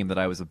were the team that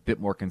I was a bit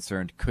more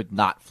concerned could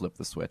not flip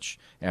the switch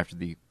after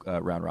the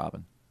round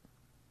robin.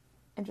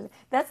 Interesting.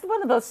 That's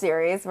one of those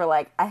series where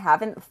I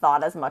haven't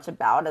thought as much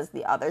about as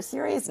the other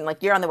series. And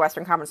you're on the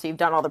Western Conference, so you've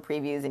done all the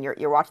previews and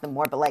you're watching them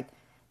more, but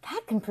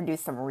that can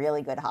produce some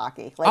really good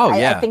hockey.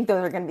 I think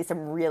those are going to be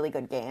some really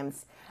good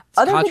games. It's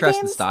other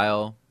contrast in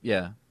style.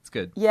 Yeah, it's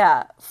good.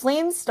 Yeah.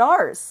 Flames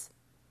Stars.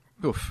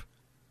 Oof.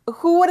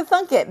 Who would have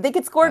thunk it? They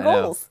could score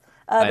goals.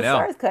 The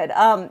Stars could.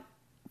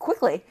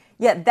 Quickly.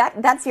 Yeah,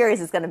 that series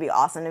is going to be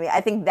awesome to me.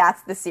 I think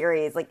that's the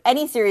series.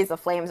 Any series the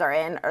Flames are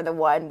in are the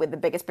one with the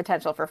biggest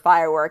potential for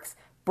fireworks,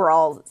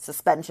 brawls,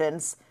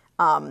 suspensions.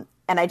 And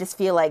I just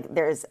feel like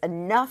there's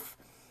enough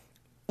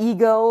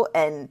ego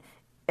and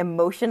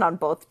emotion on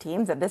both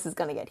teams that this is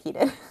going to get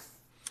heated.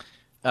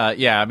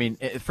 I mean,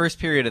 first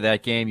period of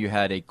that game, you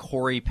had a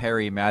Corey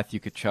Perry, Matthew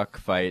Tkachuk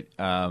fight,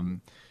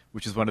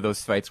 which is one of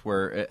those fights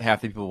where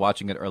half the people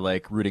watching it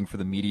are rooting for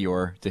the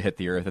meteor to hit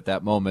the earth at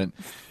that moment.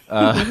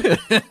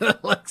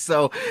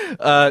 So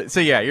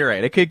yeah, you're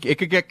right. It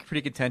could get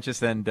pretty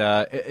contentious, and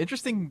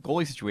interesting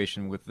goalie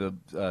situation with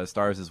the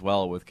Stars as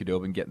well, with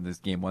Khudobin getting this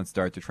game 1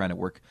 start. They're trying to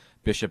work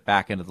Bishop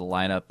back into the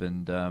lineup,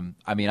 and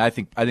I mean, I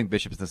think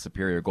Bishop is the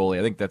superior goalie.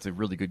 I think that's a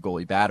really good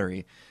goalie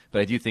battery, but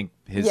I do think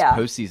his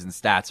postseason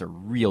stats are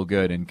real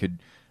good and could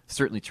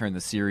certainly turn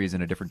the series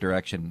in a different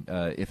direction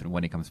if and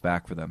when he comes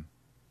back for them.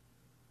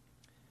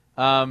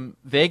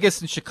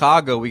 Vegas and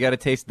Chicago, we got to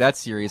taste that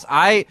series.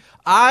 I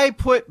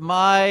put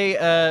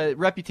my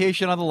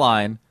reputation on the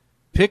line,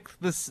 pick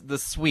the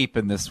sweep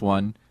in this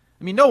one.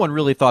 I mean, no one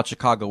really thought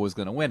Chicago was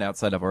going to win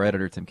outside of our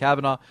editor Tim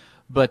Cavanaugh,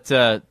 but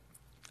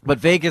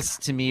Vegas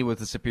to me was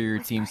the superior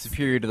team,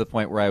 superior to the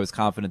point where I was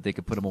confident they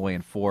could put them away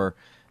in 4.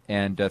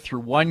 And through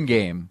one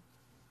game,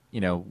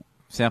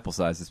 sample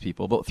sizes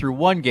people, but through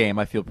one game,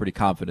 I feel pretty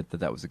confident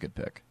that was a good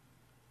pick.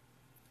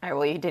 All right,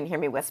 well, you didn't hear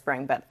me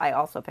whispering, but I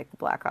also picked the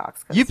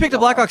Blackhawks. You picked the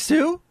Blackhawks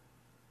too?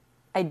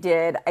 I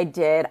did.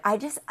 I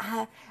just,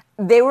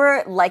 they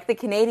were like the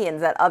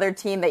Canadians, that other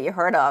team that you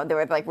heard of. There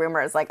were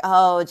rumors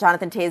oh,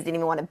 Jonathan Toews didn't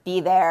even want to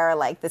be there.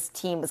 This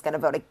team was going to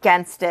vote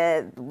against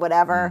it,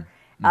 whatever.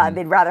 Mm-hmm.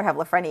 They'd rather have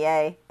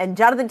Lafreniere. And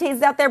Jonathan Toews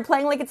is out there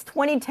playing like it's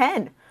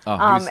 2010. Oh,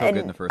 he was so good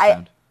in the first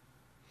round.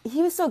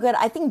 He was so good.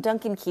 I think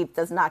Duncan Keith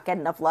does not get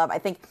enough love. I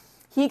think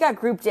he got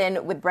grouped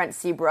in with Brent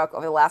Seabrook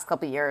over the last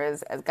couple of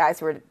years as guys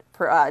who were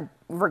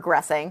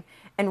regressing.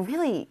 And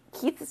really,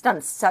 Keith has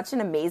done such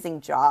an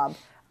amazing job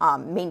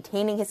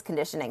maintaining his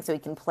conditioning so he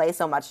can play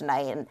so much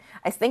tonight. And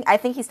I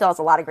think he still has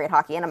a lot of great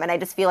hockey in him. And I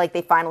just feel like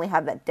they finally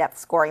have that depth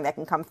scoring that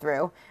can come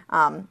through.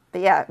 But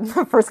yeah,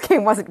 the first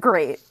game wasn't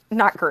great.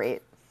 Not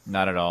great.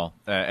 Not at all.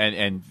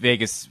 And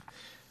Vegas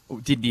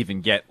didn't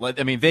even get.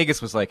 I mean,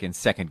 Vegas was in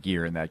second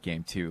gear in that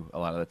game too. A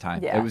lot of the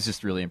time, it was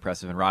just really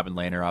impressive. And Robin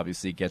Lehner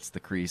obviously gets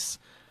the crease.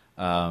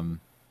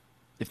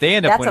 If they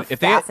end up winning, that's a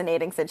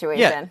fascinating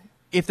situation. Yeah,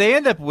 if they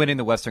end up winning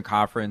the Western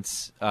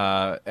Conference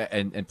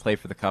and play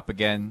for the Cup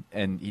again,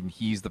 and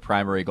he's the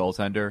primary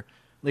goaltender,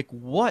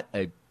 what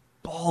a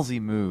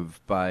ballsy move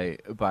by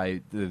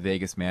the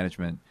Vegas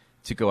management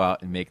to go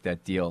out and make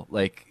that deal.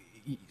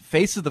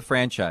 Face of the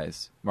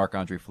franchise,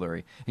 Marc-Andre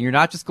Fleury. And you're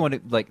not just going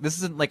to, this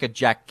isn't like a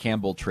Jack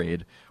Campbell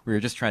trade where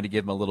you're just trying to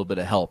give him a little bit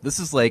of help. This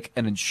is like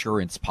an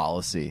insurance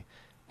policy.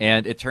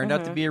 And it turned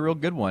out to be a real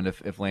good one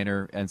if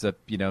Lehner ends up,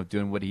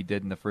 doing what he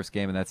did in the first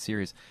game in that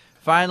series.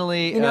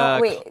 Finally,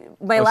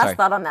 my last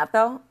thought on that,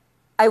 though,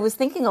 I was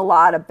thinking a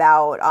lot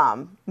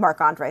about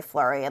Marc-Andre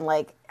Fleury and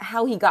like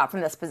how he got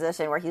from this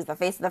position where he's the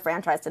face of the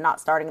franchise to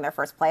not starting their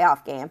first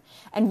playoff game.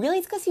 And really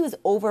it's because he was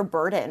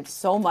overburdened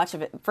so much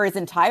of it for his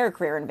entire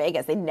career in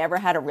Vegas. They never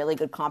had a really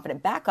good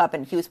competent backup,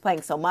 and he was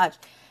playing so much.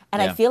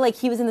 And I feel like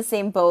he was in the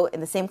same boat,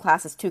 in the same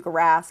class as Tuukka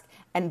Rask,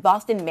 and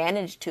Boston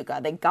managed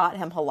Tuukka. They got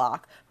him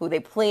Halak, who they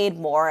played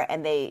more,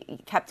 and they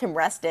kept him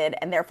rested,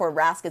 and therefore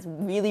Rask is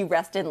really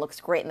rested and looks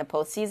great in the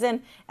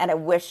postseason. And I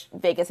wish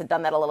Vegas had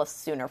done that a little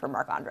sooner for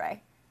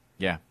Marc-Andre.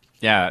 Yeah,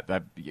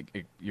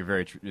 you're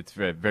very true. It's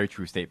a very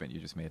true statement you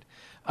just made.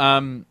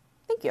 Thank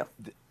you.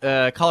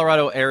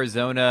 Colorado,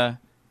 Arizona.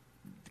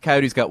 The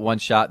Coyotes got one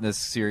shot in this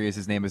series.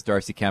 His name is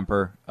Darcy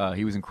Kemper.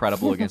 He was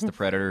incredible against the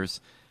Predators.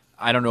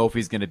 I don't know if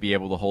he's going to be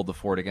able to hold the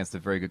fort against a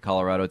very good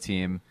Colorado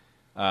team.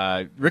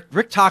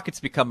 Rick Tocchet's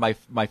become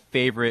my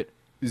favorite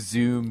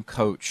Zoom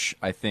coach,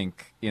 I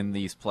think, in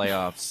these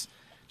playoffs.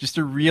 Just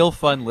a real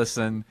fun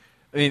listen.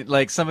 I mean,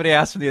 like, somebody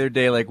asked him the other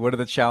day, like, what are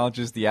the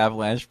challenges the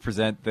Avalanche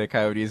present the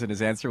Coyotes? And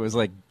his answer was,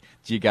 like,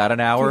 do you got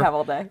an hour? Do you have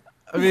all day?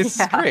 I mean,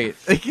 it's great.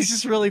 Like, he's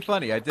just really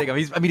funny. I dig him.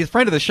 He's a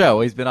friend of the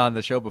show. He's been on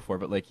the show before,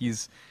 but, like,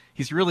 he's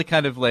really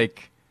kind of,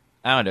 like,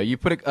 I don't know. You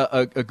put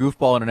a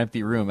goofball in an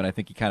empty room, and I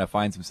think he kind of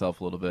finds himself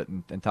a little bit.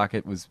 And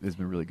Tocchet has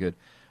been really good.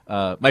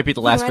 Might be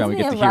the last round we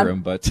get to hear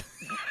him, but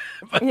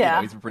yeah,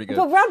 he's been pretty good.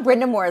 But Rod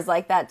Brindamore is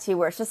like that too,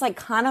 where it's just like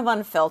kind of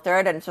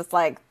unfiltered, and it's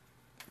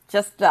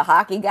just a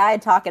hockey guy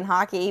talking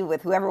hockey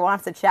with whoever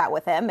wants to chat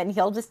with him, and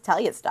he'll just tell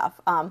you stuff.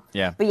 But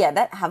yeah,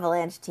 that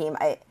Avalanche team,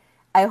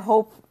 I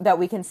hope that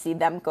we can see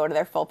them go to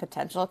their full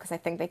potential, because I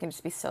think they can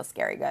just be so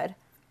scary good.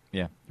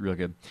 Yeah, real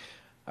good.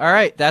 All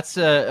right, that's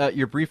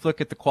your brief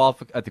look at the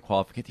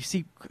qualification. You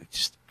see,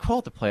 just call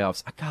it the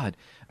playoffs. Oh, God,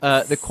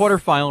 the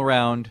quarterfinal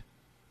round.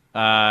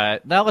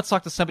 Now let's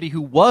talk to somebody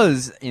who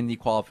was in the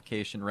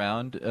qualification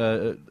round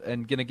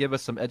and going to give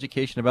us some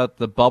education about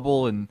the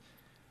bubble and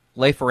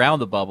life around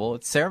the bubble.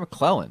 It's Sarah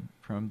McLellan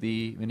from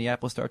the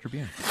Minneapolis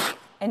Star-Tribune.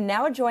 And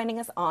now joining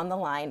us on the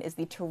line is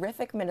the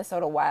terrific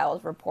Minnesota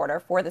Wild reporter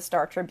for the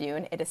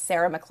Star-Tribune. It is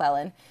Sarah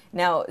McLellan.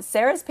 Now,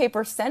 Sarah's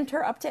paper sent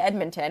her up to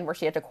Edmonton, where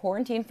she had to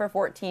quarantine for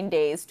 14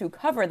 days to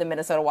cover the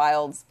Minnesota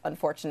Wild's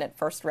unfortunate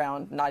first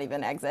round, not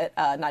even exit,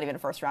 not even a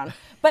first round.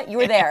 But you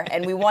were there,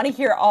 and we want to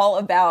hear all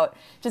about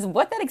just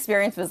what that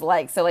experience was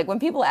like. So, like, when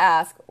people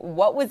ask,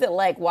 what was it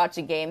like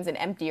watching games in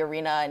empty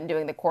arena and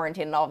doing the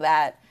quarantine and all of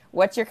that,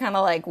 what's your kind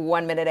of, like,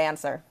 1-minute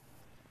answer?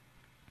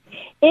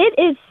 It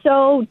is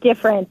so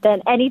different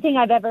than anything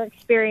I've ever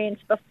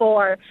experienced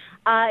before.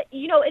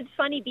 It's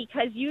funny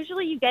because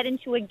usually you get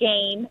into a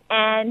game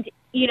and,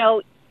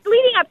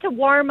 leading up to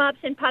warm-ups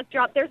and puck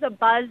drop, there's a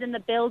buzz in the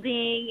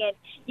building and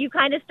you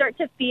kind of start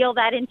to feel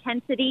that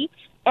intensity.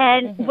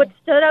 And what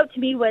stood out to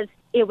me was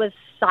it was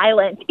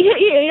silent.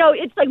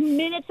 It's like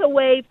minutes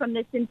away from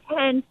this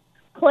intense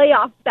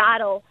playoff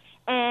battle,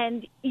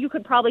 and you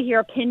could probably hear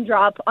a pin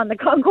drop on the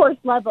concourse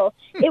level.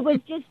 It was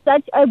just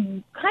such a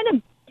kind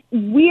of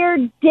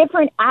weird,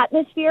 different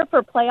atmosphere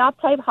for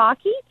playoff-type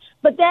hockey.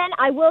 But then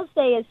I will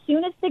say, as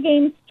soon as the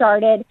game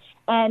started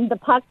and the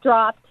puck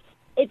dropped,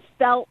 it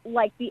felt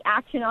like the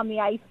action on the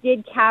ice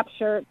did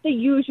capture the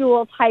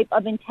usual type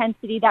of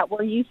intensity that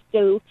we're used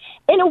to.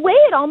 In a way,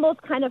 it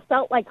almost kind of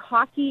felt like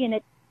hockey in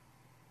its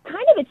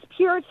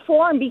purest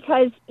form,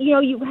 because,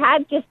 you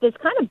had just this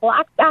kind of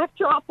black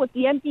backdrop with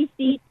the empty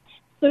seats,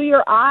 so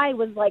your eye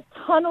was like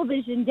tunnel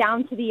vision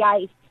down to the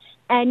ice,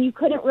 and you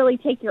couldn't really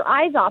take your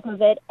eyes off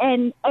of it,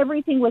 and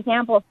everything was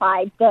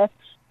amplified. The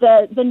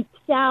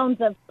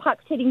sounds of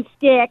pucks hitting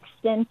sticks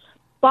and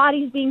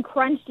bodies being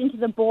crunched into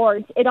the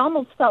boards. It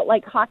almost felt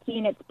like hockey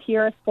in its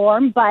purest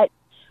form, but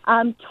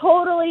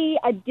totally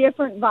a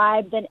different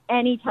vibe than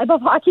any type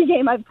of hockey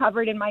game I've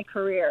covered in my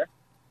career.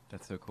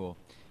 That's so cool.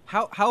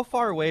 How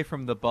far away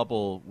from the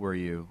bubble were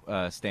you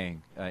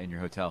staying in your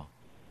hotel?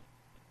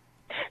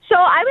 So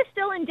I was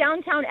still in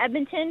downtown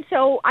Edmonton,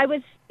 so I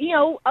was,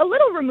 a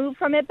little removed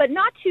from it, but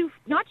not too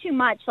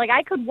much. Like,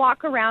 I could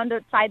walk around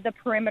outside the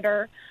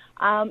perimeter.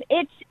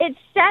 It's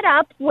set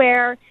up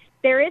where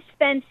there is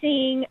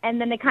fencing, and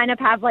then they kind of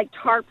have like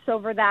tarps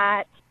over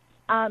that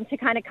to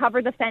kind of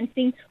cover the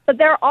fencing. But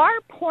there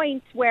are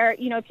points where,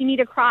 if you need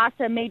to cross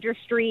a major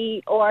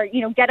street or,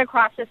 get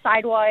across a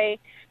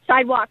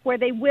sidewalk where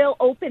they will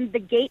open the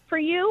gate for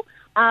you,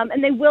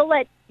 and they will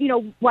let,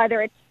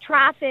 whether it's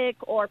traffic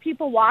or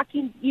people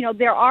walking,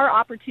 there are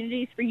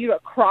opportunities for you to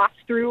cross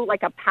through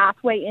like a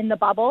pathway in the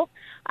bubble.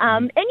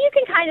 And you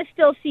can kind of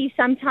still see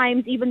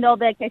sometimes, even though,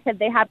 like I said,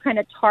 they have kind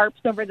of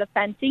tarps over the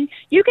fencing,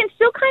 you can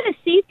still kind of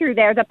see through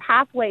there the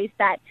pathways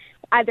that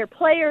either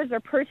players or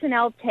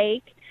personnel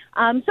take.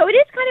 So it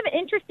is kind of an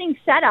interesting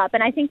setup.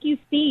 And I think you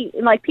see,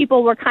 like,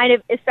 people were kind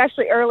of,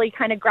 especially early,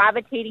 kind of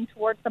gravitating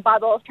towards the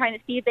bubble, trying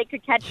to see if they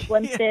could catch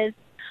glimpses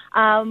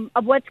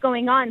of what's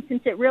going on,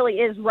 since it really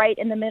is right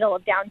in the middle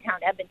of downtown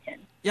Edmonton.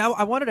 Yeah,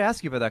 I wanted to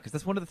ask you about that, because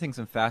that's one of the things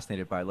I'm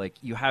fascinated by. Like,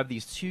 you have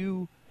these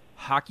two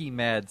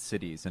hockey-mad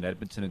cities in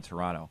Edmonton and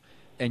Toronto,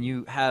 and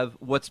you have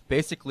what's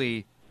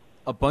basically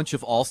a bunch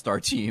of all-star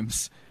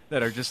teams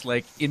that are just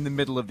like in the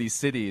middle of these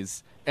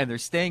cities, and they're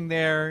staying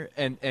there,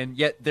 and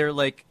yet they're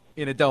like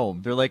in a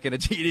dome. They're like in a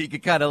you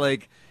can kind of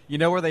like, you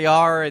know where they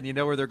are and you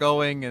know where they're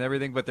going and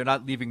everything, but they're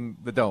not leaving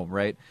the dome,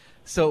 right?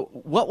 So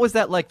what was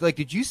that like? Like,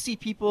 did you see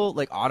people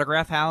like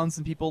autograph hounds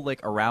and people like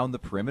around the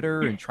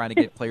perimeter and trying to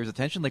get players'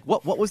 attention? Like,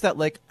 what was that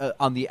like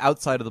on the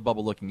outside of the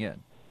bubble looking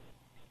in?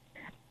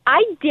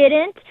 I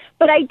didn't,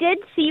 but I did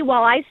see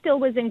while I still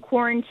was in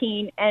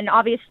quarantine, and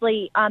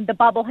obviously the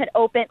bubble had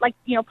opened, like,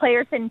 you know,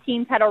 players and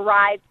teams had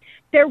arrived.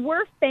 There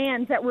were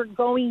fans that were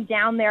going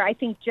down there, I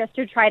think, just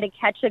to try to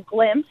catch a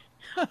glimpse.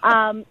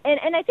 And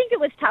I think it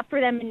was tough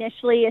for them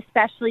initially,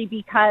 especially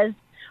because,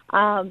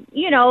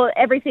 you know,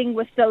 everything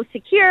was so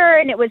secure,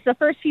 and it was the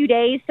first few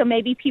days, so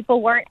maybe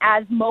people weren't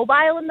as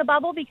mobile in the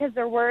bubble because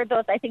there were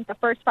those, I think the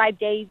first 5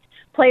 days,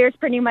 players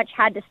pretty much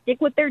had to stick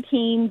with their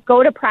team,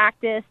 go to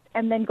practice,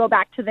 and then go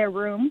back to their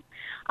room.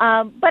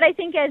 But I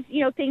think as,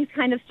 you know, things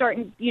kind of start,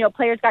 and, you know,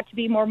 players got to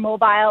be more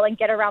mobile and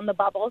get around the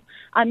bubble,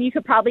 you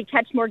could probably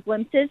catch more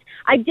glimpses.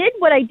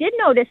 What I did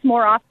notice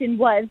more often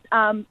was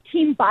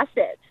team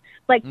buses.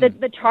 Like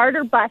the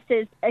charter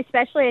buses,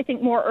 especially I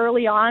think more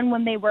early on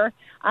when they were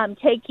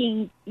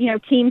taking, you know,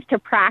 teams to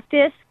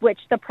practice, which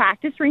the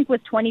practice rink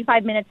was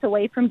 25 minutes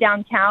away from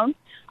downtown.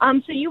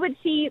 So you would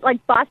see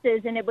like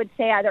buses, and it would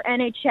say either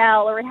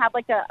NHL or it have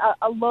like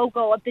a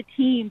logo of the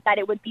team that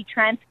it would be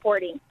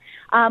transporting.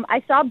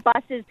 I saw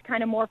buses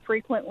kind of more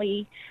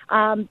frequently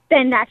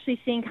than actually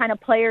seeing kind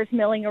of players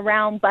milling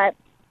around. But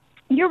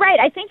you're right.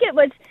 I think it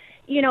was,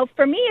 you know,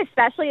 for me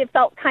especially, it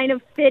felt kind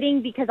of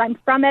fitting because I'm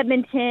from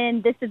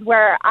Edmonton. This is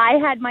where I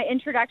had my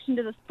introduction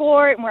to the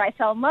sport and where I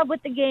fell in love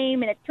with the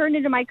game, and it turned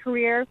into my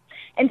career.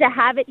 And to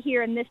have it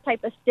here in this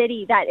type of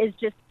city that is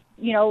just,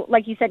 you know,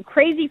 like you said,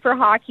 crazy for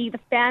hockey. The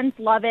fans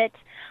love it.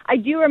 I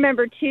do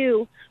remember,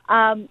 too,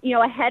 you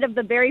know, ahead of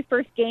the very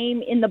first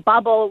game in the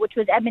bubble, which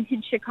was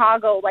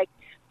Edmonton-Chicago, like,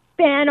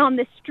 fan on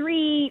the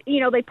street,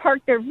 you know, they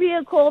parked their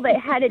vehicle, they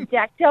had it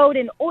decked out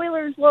in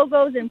Oilers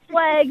logos and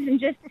flags, and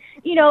just,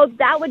 you know,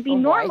 that would be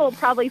normal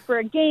probably for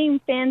a game,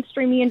 fans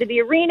streaming into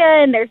the arena,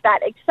 and there's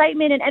that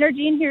excitement and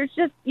energy, and here's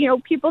just, you know,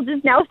 people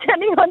just now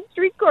standing on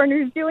street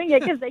corners doing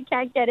it because they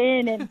can't get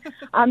in,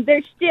 and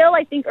there's still,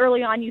 I think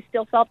early on you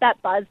still felt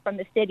that buzz from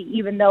the city,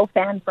 even though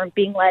fans weren't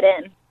being let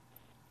in.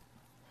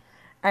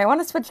 I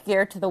want to switch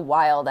gear to the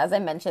Wild. As I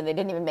mentioned, they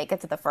didn't even make it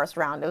to the first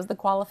round. It was the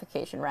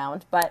qualification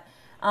round, but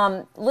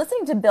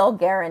listening to Bill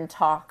Guerin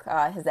talk,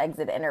 his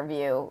exit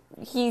interview,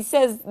 he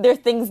says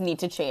things need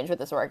to change with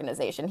this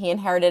organization. He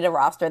inherited a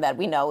roster that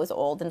we know is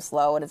old and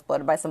slow and is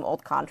bloated by some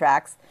old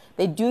contracts.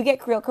 They do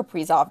get Kirill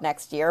Kaprizov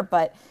next year,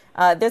 but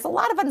there's a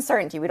lot of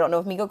uncertainty. We don't know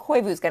if Mikko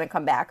Koivu is going to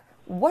come back.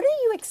 What are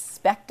you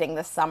expecting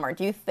this summer?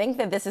 Do you think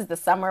that this is the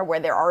summer where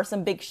there are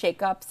some big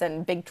shakeups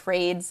and big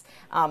trades?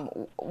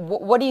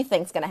 What do you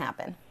think is going to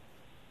happen?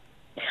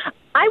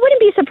 I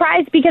wouldn't be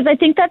surprised because I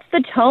think that's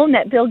the tone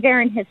that Bill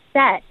Guerin has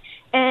set.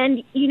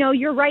 And, you know,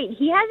 you're right.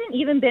 He hasn't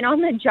even been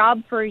on the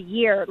job for a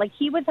year. Like,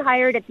 he was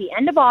hired at the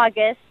end of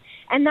August,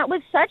 and that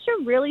was such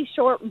a really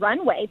short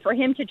runway for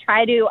him to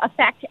try to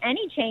affect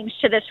any change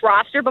to this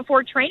roster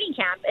before training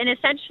camp. And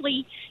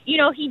essentially, you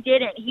know, he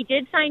didn't. He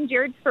did sign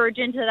Jared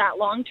Spurgeon to that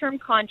long-term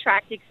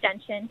contract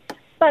extension.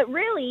 But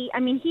really, I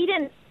mean, he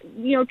didn't,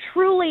 you know,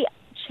 truly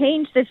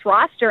change this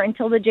roster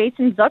until the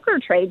Jason Zucker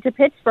trade to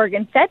Pittsburgh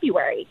in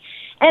February.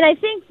 And I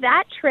think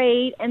that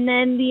trade and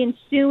then the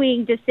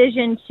ensuing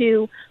decision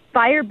to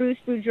fire Bruce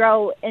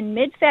Boudreau in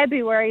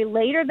mid-February,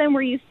 later than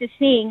we're used to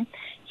seeing,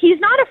 he's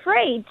not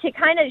afraid to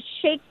kind of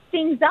shake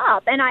things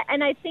up. And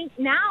I think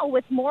now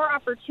with more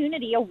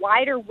opportunity, a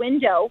wider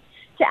window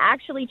to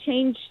actually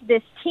change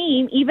this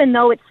team, even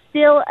though it's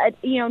still,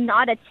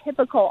 not a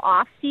typical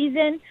off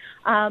season.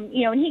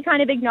 And he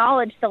kind of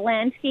acknowledged the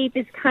landscape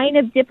is kind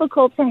of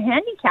difficult to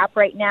handicap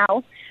right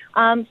now.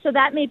 So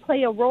that may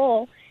play a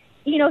role.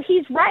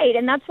 He's right,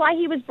 and that's why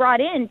he was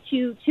brought in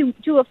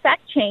to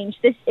affect change.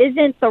 This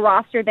isn't the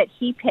roster that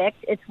he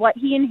picked. It's what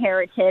he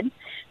inherited.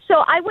 So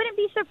I wouldn't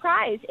be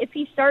surprised if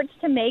he starts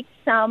to make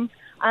some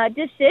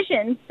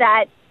decisions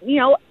that,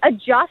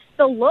 adjust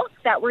the look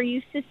that we're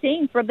used to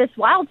seeing for this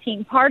Wild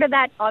team. Part of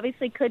that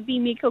obviously could be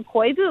Mikko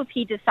Koivu if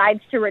he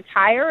decides to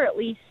retire, at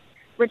least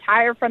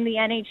retire from the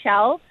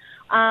NHL.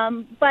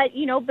 But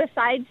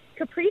besides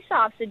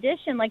Kaprizov's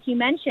addition, like you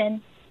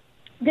mentioned,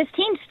 this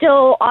team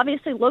still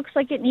obviously looks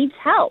like it needs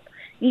help.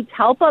 It needs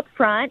help up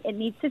front. It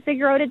needs to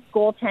figure out its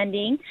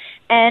goaltending.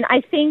 And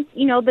I think,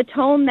 the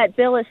tone that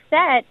Bill has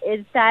set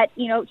is that,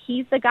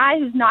 he's the guy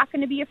who's not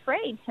going to be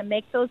afraid to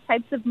make those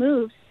types of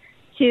moves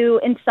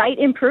to incite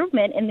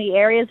improvement in the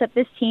areas that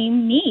this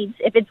team needs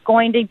if it's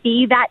going to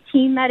be that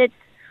team that it's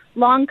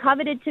long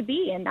coveted to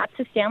be, and that's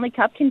a Stanley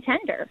Cup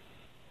contender.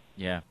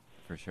 Yeah,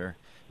 for sure.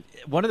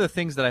 One of the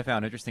things that I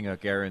found interesting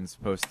about Guerin's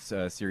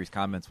post-series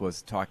comments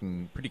was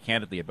talking pretty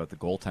candidly about the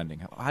goaltending.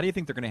 How do you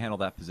think they're going to handle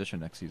that position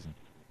next season?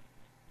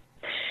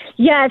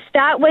 Yes,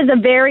 that was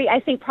I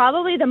think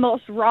probably the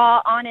most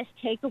raw, honest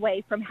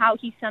takeaway from how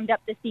he summed up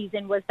the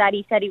season was that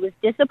he said he was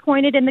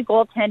disappointed in the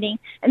goaltending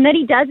and that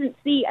he doesn't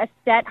see a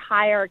set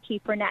hierarchy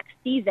for next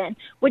season,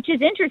 which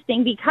is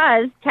interesting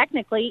because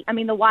technically, I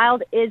mean, the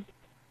Wild is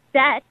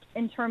set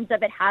in terms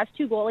of it has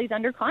 2 goalies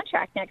under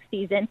contract next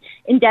season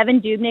in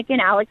Devin Dubnyk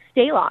and Alex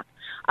Stalock.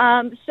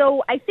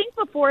 So I think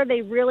before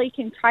they really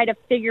can try to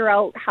figure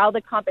out how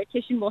the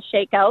competition will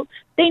shake out,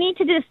 they need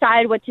to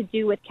decide what to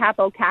do with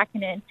Kaapo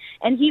Kähkönen.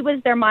 And he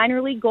was their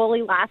minor league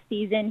goalie last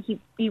season.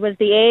 He was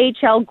the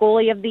AHL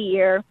goalie of the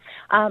year.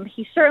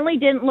 He certainly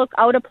didn't look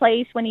out of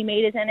place when he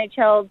made his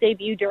NHL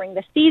debut during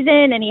the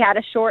season, and he had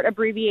a short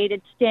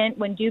abbreviated stint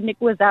when Dubnyk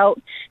was out.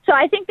 So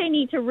I think they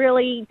need to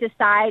really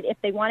decide if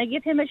they want to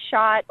give him a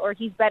shot or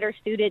he's better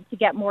suited to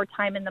get more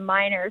time in the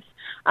minors.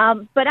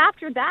 But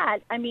after that,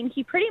 I mean,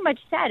 he pretty much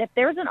said if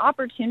there's an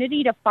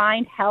opportunity to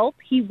find help,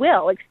 he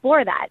will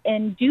explore that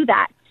and do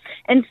that.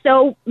 And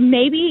so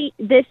maybe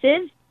this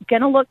is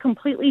going to look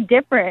completely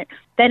different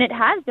than it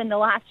has been the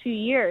last few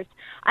years.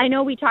 I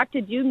know we talked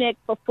to Dubnyk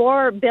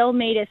before Bill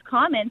made his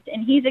comments,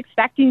 and he's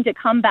expecting to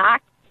come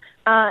back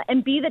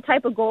and be the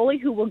type of goalie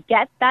who will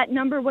get that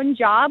number 1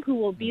 job, who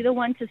will be the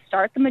one to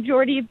start the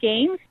majority of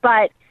games.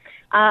 But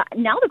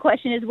now the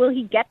question is, will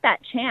he get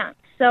that chance?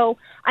 So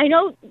I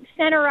know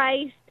center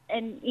ice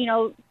and,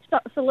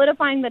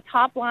 solidifying the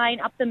top line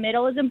up the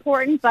middle is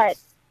important, but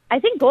I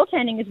think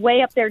goaltending is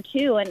way up there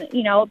too. And,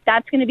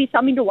 that's going to be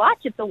something to watch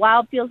if the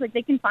Wild feels like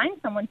they can find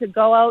someone to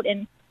go out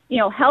and,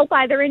 help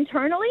either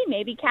internally,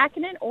 maybe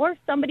Kähkönen, or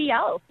somebody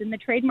else in the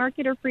trade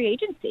market or free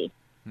agency.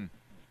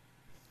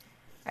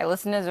 All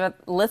right,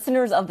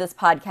 listeners of this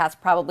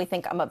podcast probably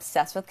think I'm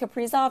obsessed with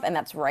Kaprizov, and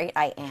that's right,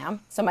 I am.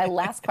 So my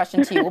last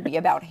question to you will be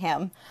about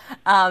him.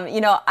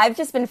 I've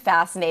just been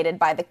fascinated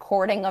by the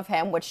courting of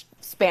him, which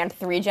spanned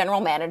 3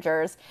 general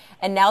managers.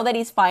 And now that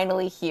he's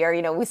finally here,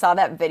 we saw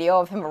that video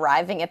of him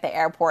arriving at the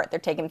airport. They're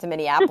taking him to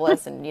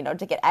Minneapolis and,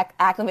 to get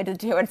acclimated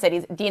to it. And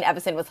said Dean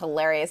Evison was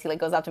hilarious. He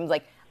goes up to him and is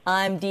like,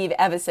 "I'm Dave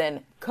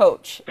Evison,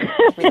 coach."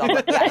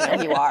 Yeah, I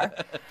know you are.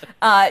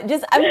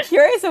 I'm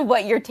curious of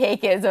what your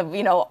take is of,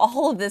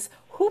 all of this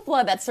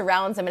hoopla that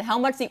surrounds him and how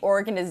much the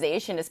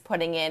organization is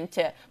putting in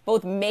to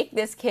both make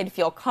this kid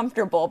feel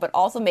comfortable, but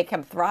also make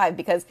him thrive.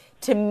 Because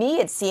to me,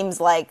 it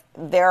seems like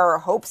their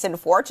hopes and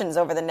fortunes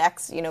over the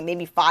next,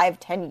 maybe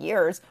 5-10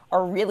 years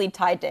are really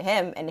tied to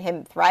him and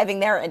him thriving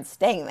there and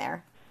staying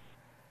there.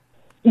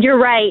 You're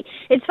right.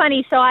 It's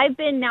funny. So I've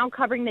been now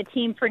covering the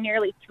team for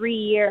nearly 3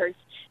 years.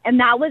 And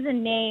that was a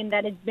name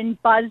that has been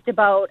buzzed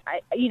about,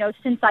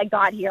 since I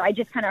got here. I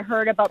just kind of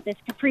heard about this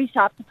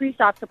Kaprizov.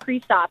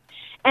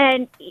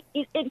 And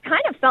it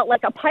kind of felt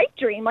like a pipe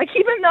dream.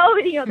 Even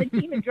though, the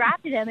team had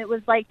drafted him, it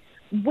was like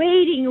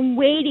waiting.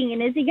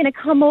 And is he going to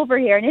come over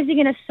here? And is he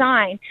going to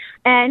sign?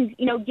 And,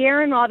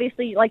 Guerin,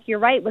 obviously, you're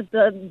right, was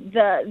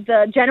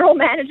the general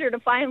manager to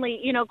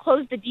finally,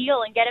 close the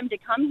deal and get him to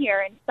come here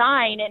and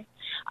sign. And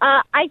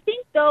I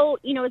think, though,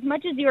 as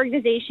much as the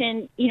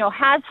organization,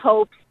 has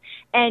hopes,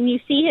 and you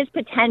see his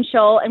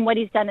potential and what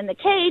he's done in the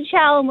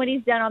KHL and what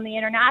he's done on the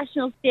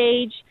international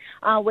stage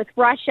with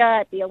Russia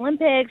at the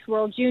Olympics,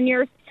 World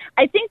Juniors.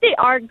 I think they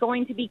are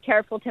going to be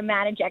careful to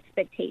manage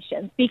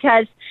expectations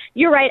because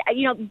you're right.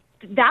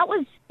 That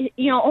was,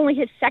 only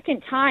his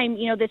second time,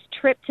 this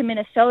trip to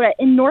Minnesota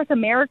in North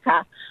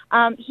America.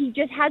 He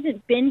just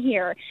hasn't been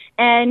here.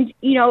 And,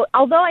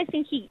 although I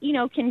think he,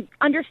 can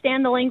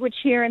understand the language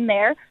here and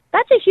there,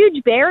 that's a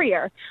huge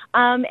barrier.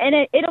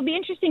 And it'll be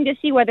interesting to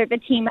see whether the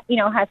team,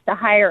 has to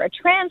hire a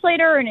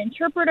translator, an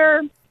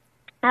interpreter.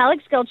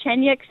 Alex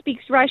Galchenyuk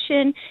speaks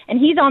Russian, and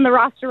he's on the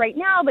roster right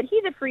now, but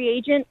he's a free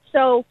agent.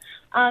 So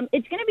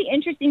it's going to be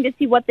interesting to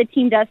see what the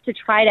team does to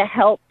try to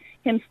help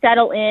him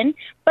settle in.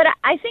 But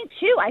I think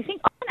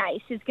on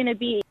ice is going to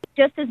be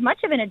just as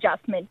much of an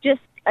adjustment,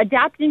 just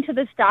adapting to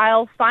the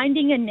style,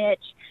 finding a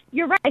niche.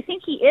 You're right. I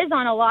think he is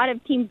on a lot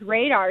of teams'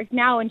 radars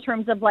now in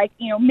terms of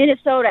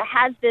Minnesota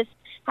has this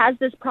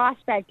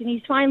prospect and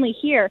he's finally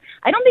here.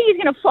 I don't think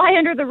he's going to fly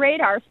under the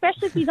radar,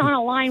 especially if he's on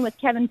a line with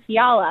Kevin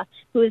Fiala,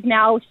 who has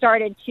now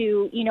started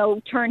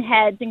to, turn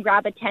heads and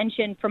grab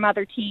attention from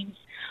other teams,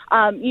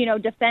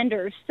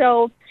 defenders.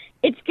 So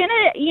it's going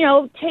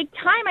to, take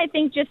time, I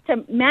think, just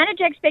to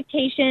manage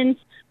expectations,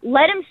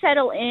 let him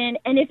settle in.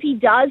 And if he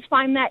does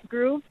find that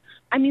groove,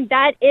 I mean,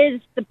 that is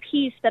the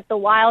piece that the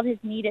Wild has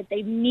needed.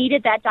 They've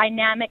needed that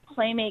dynamic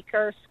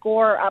playmaker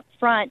scorer up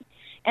front.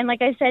 And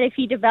like I said, if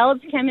he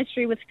develops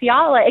chemistry with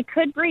Fiala, it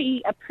could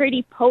be a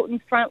pretty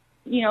potent front,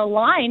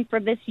 line for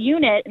this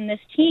unit and this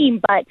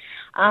team. But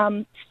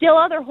still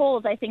other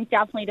holes, I think,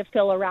 definitely to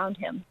fill around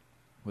him.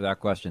 Without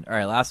question. All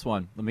right, last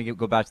one. Let me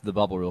go back to the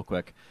bubble real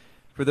quick.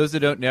 For those who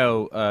don't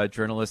know,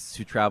 journalists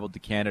who traveled to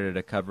Canada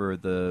to cover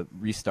the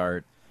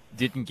restart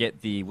didn't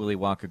get the Willy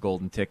Wonka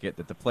golden ticket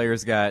that the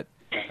players got.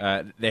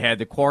 They had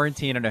to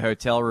quarantine in a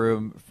hotel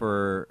room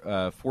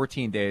for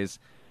 14 days.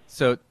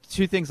 So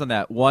 2 things on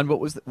that. One, what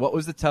was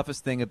the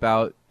toughest thing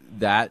about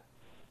that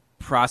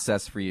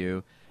process for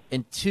you?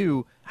 And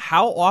two,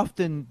 how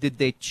often did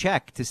they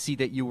check to see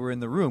that you were in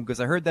the room? Because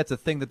I heard that's a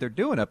thing that they're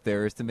doing up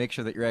there, is to make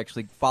sure that you're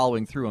actually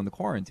following through on the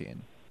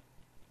quarantine.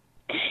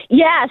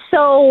 Yeah,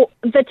 so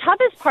the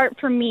toughest part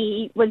for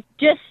me was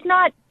just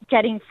not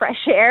getting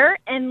fresh air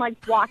and like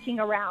walking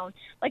around.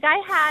 Like I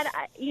had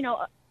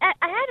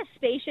a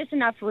spacious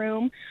enough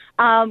room,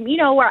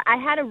 where I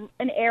had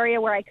an area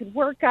where I could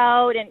work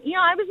out, and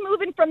I was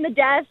moving from the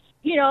desk,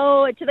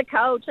 to the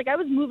couch. Like I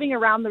was moving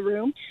around the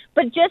room,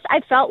 but just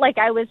I felt like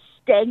I was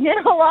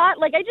stagnant a lot.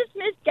 Like I just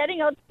missed getting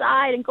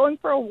outside and going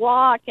for a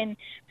walk and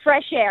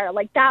fresh air.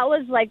 Like that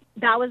was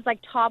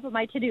top of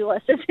my to-do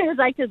list as soon as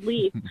I could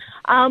leave.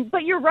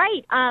 But you're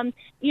right. I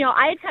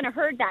had kind of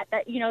heard that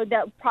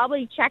they'll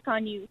probably check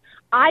on you.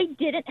 I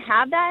didn't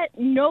have that.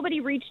 Nobody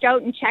reached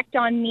out and checked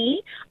on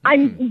me.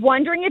 I'm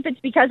wondering if it's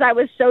because I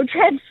was so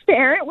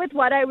transparent with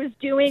what I was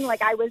doing.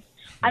 Like I was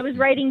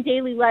writing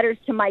daily letters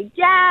to my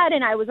dad,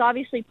 and I was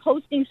obviously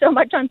posting so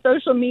much on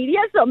social media.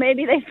 So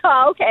maybe they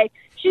thought, okay,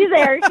 she's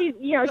there.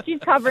 She's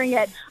covering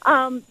it.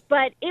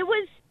 But it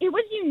was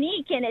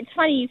unique, and it's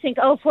funny. You think,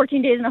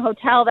 14 days in a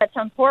hotel, that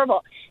sounds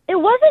horrible. It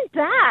wasn't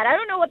bad. I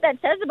don't know what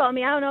that says about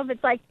me. I don't know if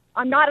it's like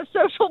I'm not a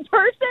social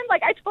person.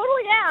 Like I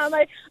totally am.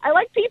 I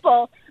like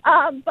people.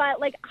 But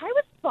like I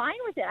was fine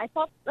with it. I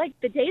felt like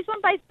the days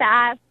went by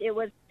fast. It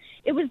was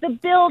the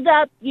build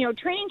up,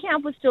 training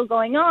camp was still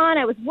going on.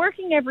 I was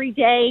working every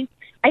day.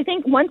 I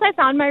think once I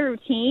found my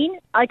routine,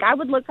 like I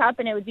would look up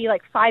and it would be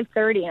like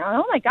 5:30 and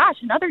oh my gosh,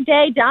 another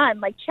day done.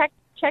 Like check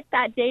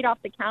that date off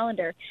the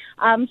calendar.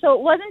 So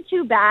it wasn't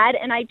too bad.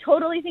 And I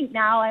totally think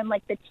now I'm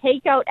like the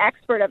takeout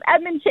expert of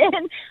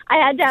Edmonton. I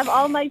had to have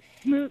all my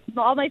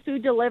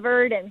food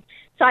delivered. And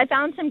so I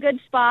found some good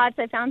spots.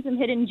 I found some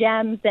hidden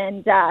gems,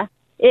 and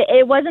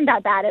it wasn't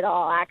that bad at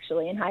all,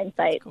 actually, in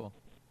hindsight.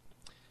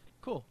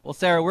 Cool. Well,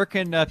 Sarah, where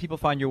can people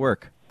find your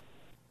work?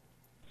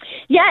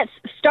 Yes,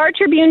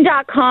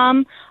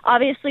 Star-Tribune.com,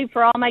 obviously,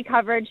 for all my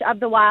coverage of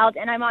the Wild.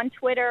 And I'm on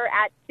Twitter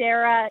at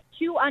Sarah,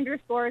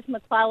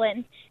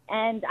 2_McLellan.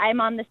 And I'm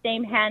on the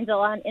same handle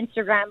on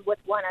Instagram with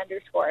 1_,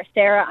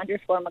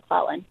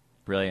 Sarah_McLellan.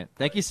 Brilliant.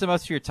 Thank you so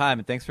much for your time,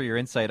 and thanks for your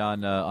insight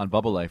on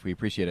Bubble Life. We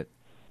appreciate it.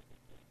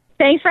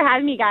 Thanks for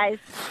having me, guys.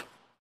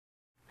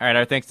 All right,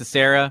 our thanks to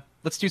Sarah.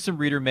 Let's do some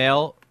reader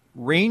mail.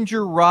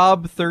 Ranger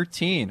Rob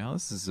 13. Oh,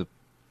 this is an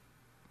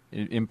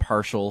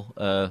impartial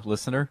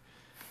listener.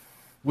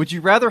 Would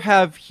you rather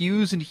have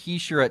Hughes and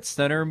Hischier at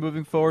center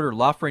moving forward, or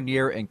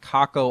Lafreniere and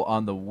Kakko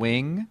on the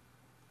wing?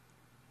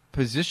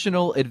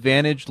 Positional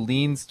advantage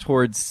leans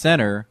towards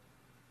center,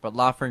 but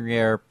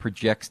Lafreniere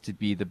projects to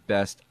be the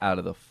best out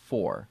of the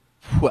four.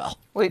 Well,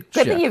 good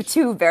thing you have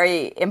two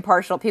very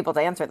impartial people to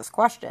answer this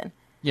question.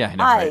 Yeah, I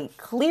know, I right?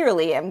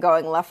 clearly am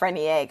going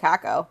Lafreniere,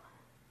 Kakko.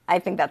 I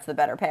think that's the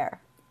better pair.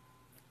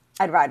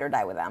 I'd ride or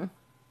die with them.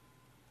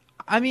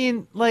 I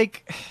mean,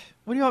 like,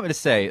 what do you want me to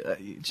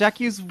say? Jack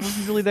Hughes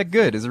wasn't really that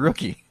good as a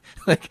rookie.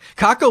 Like,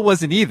 Kakko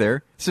wasn't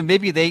either. So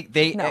maybe they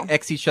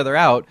X each other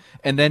out.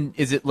 And then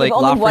is it like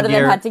only Lafreniere? One of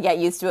them had to get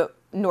used to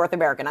North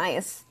American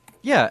ice.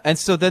 Yeah, and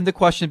so then the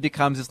question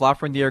becomes: is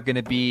Lafreniere going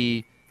to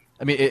be?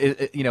 I mean,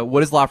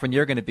 what is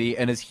Lafreniere going to be?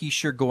 And is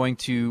Hischier going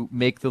to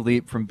make the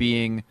leap from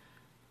being,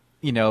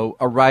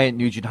 a Ryan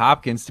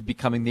Nugent-Hopkins to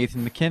becoming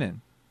Nathan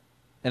MacKinnon?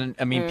 And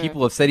I mean,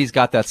 people have said he's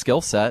got that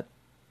skill set.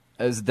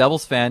 As a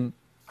Devils fan,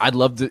 I'd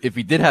love to if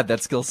he did have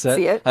that skill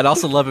set. I'd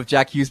also love if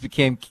Jack Hughes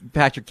became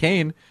Patrick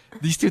Kane.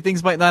 These two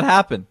things might not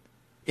happen.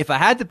 If I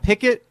had to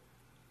pick it,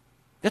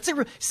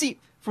 see,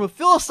 from a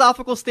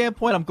philosophical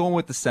standpoint, I'm going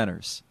with the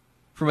centers.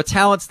 From a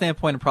talent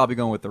standpoint, I'm probably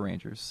going with the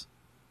Rangers.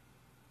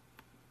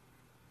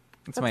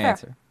 That's my fair.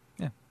 answer.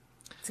 Yeah.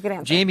 It's a good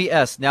answer. Jamie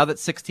S., now that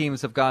 6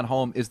 teams have gone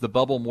home, is the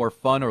bubble more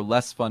fun or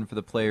less fun for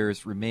the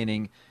players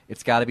remaining?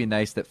 It's got to be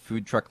nice that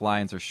food truck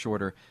lines are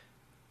shorter.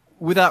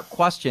 Without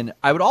question,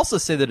 I would also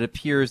say that it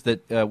appears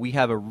that we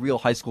have a real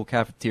high school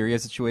cafeteria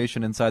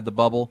situation inside the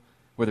bubble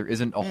where there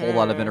isn't a whole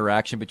lot of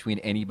interaction between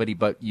anybody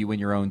but you and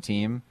your own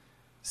team.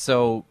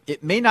 So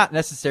it may not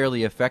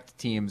necessarily affect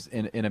teams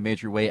in a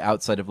major way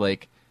outside of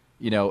like,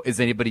 is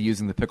anybody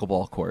using the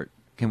pickleball court?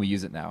 Can we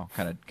use it now?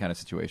 Kind of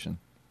situation.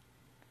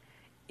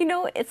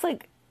 It's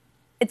like,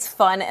 it's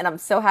fun, and I'm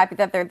so happy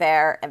that they're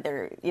there and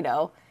they're,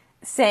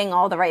 saying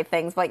all the right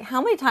things. But like,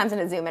 how many times in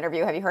a Zoom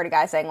interview have you heard a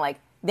guy saying like,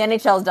 the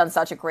NHL has done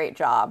such a great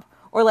job?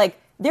 Or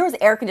like, there was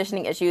air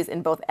conditioning issues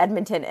in both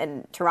Edmonton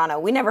and Toronto.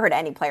 We never heard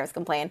any players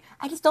complain.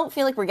 I just don't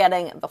feel like we're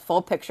getting the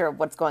full picture of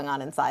what's going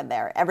on inside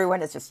there.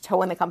 Everyone is just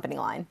toeing the company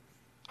line.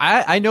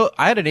 I know.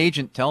 I had an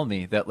agent tell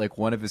me that like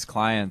one of his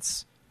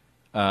clients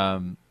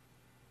had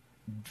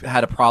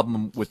a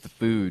problem with the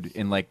food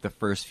in like the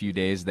first few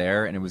days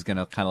there, and it was going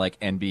to kind of like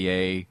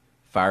NBA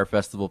Fire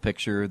Festival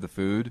picture the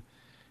food.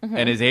 Mm-hmm.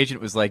 And his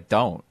agent was like,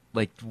 don't.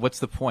 Like, what's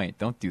the point?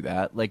 Don't do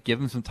that. Like, give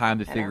them some time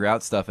to figure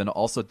out stuff, and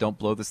also don't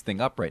blow this thing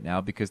up right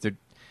now because they're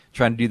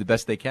trying to do the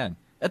best they can.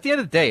 At the end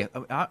of the day,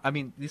 I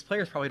mean, these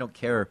players probably don't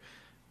care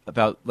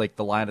about, like,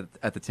 the line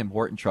at the Tim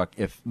Horton truck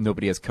if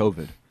nobody has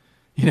COVID.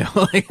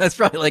 Like, that's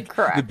probably, like,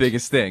 Correct. The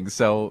biggest thing.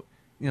 So,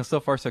 so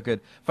far so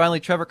good. Finally,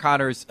 Trevor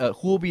Connors,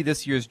 who will be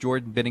this year's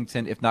Jordan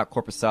Binnington, if not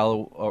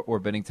Korpisalo or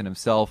Binnington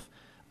himself,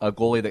 a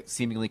goalie that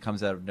seemingly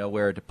comes out of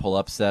nowhere to pull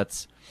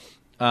upsets.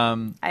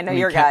 I know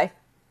your guy.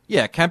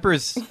 Yeah,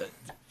 Kemper's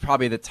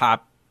probably the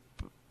top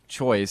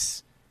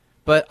choice.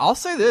 But I'll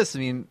say this,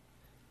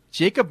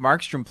 Jacob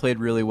Markstrom played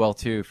really well,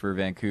 too, for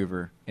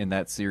Vancouver in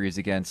that series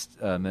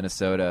against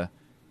Minnesota.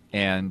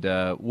 And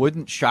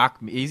wouldn't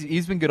shock me.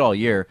 He's been good all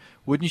year.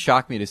 Wouldn't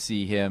shock me to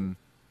see him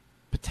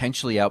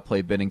potentially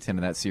outplay Binnington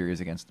in that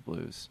series against the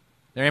Blues.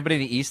 Is there anybody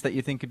in the East that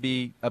you think could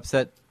be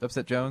upset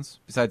Jones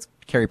besides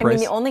Carey Price?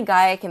 The only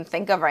guy I can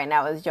think of right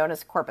now is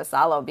Jonas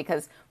Korpisalo,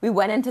 because we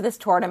went into this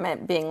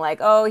tournament being like,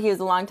 oh, he was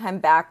a longtime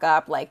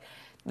backup.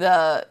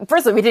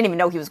 Firstly, we didn't even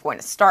know he was going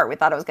to start. We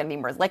thought it was going to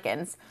be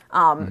Merzlikins.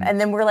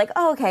 And then we're like,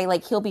 oh, okay,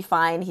 he'll be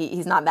fine.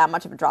 He's not that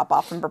much of a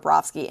drop-off from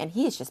Bobrovsky, and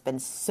he has just been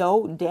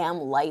so damn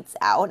lights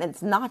out. And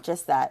it's not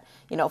just that,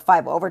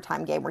 5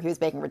 overtime game where he was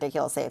making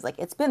ridiculous saves.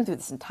 It's been through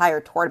this entire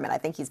tournament. I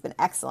think he's been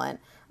excellent.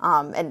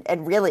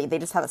 And really, they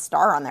just have a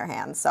star on their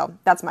hands. So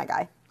that's my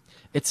guy.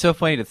 It's so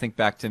funny to think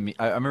back to me.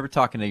 I remember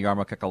talking to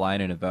Jarmo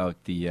Kekalainen about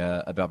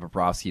about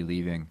Bobrovsky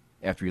leaving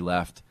after he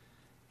left.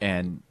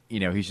 And,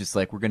 he's just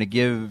like, we're going to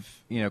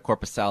give,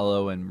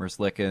 Korpisalo and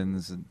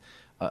Merzlikins and,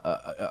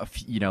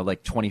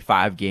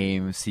 25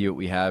 games, see what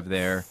we have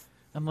there.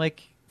 I'm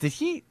like, did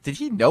he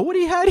know what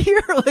he had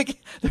here?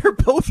 They're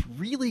both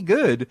really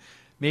good.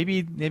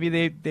 Maybe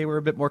they were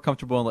a bit more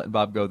comfortable in letting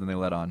Bob go than they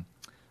let on.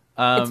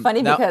 It's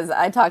funny because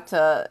I talked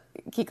to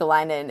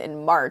Kekalainen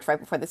in March, right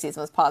before the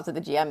season was paused at the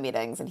GM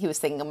meetings, and he was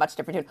singing a much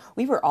different tune.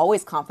 We were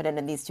always confident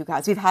in these two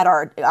guys. We've had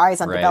our eyes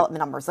on development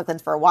numbers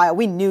for a while.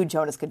 We knew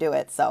Jonas could do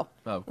it. So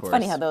it's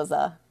funny how those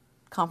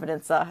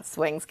confidence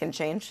swings can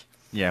change.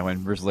 Yeah,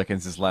 when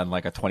Merzlikins is letting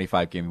a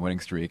 25-game winning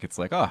streak, it's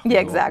like, oh,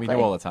 yeah, exactly. We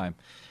know all the time.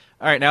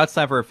 All right, now it's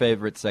time for our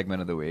favorite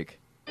segment of the week.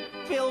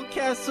 Phil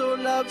Kessel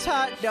loves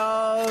hot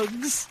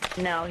dogs.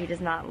 No, he does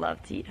not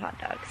love to eat hot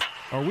dogs.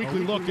 Our weekly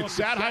look at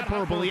sad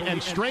hyperbole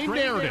and strained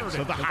narratives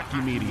of the hockey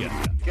media.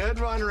 Good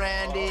one,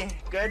 Randy.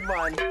 Good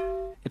one.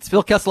 It's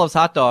Phil Kessel loves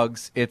hot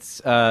dogs. It's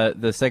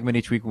the segment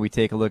each week when we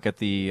take a look at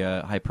the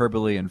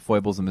hyperbole and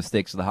foibles and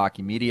mistakes of the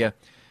hockey media.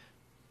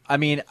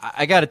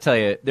 I got to tell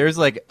you, there's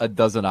a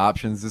dozen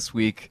options this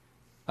week.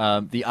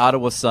 The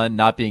Ottawa Sun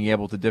not being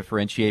able to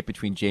differentiate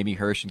between Jamie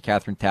Hirsch and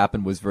Catherine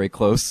Tappan was very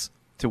close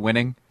to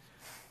winning.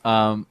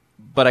 But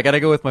I got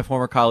to go with my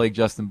former colleague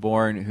Justin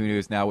Bourne, who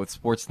is now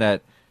with Sportsnet,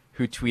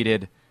 who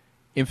tweeted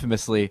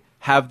infamously,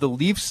 have the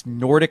Leafs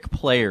Nordic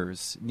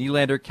players,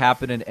 Nylander,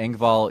 Kapanen,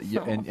 Engvall,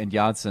 and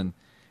Janssen,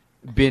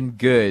 been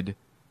good?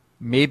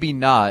 Maybe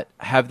not.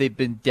 Have they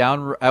been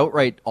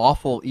outright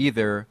awful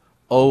either?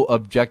 Oh,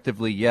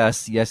 objectively,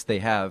 yes. Yes, they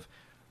have.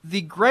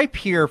 The gripe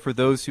here, for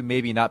those who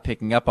may be not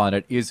picking up on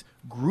it, is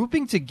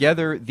grouping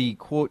together the,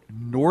 quote,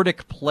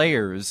 Nordic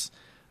players,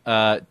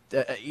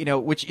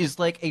 which is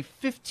a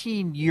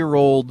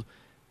 15-year-old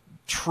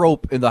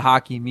trope in the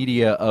hockey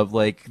media of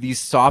these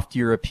soft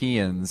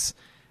Europeans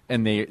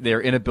and their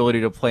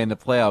inability to play in the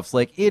playoffs.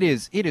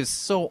 It is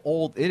so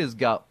old. It has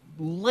got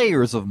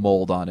layers of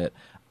mold on it.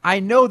 I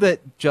know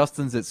that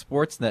Justin's at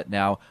Sportsnet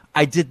now.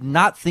 I did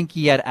not think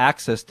he had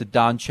access to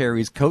Don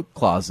Cherry's coat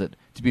closet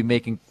to be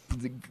making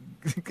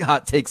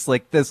hot takes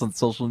like this on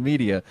social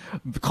media,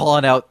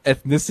 calling out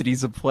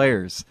ethnicities of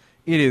players.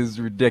 It is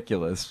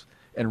ridiculous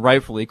and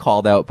rightfully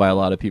called out by a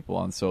lot of people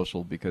on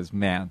social because,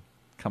 man,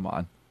 come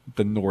on.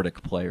 The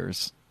Nordic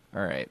players.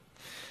 All right.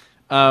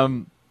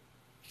 All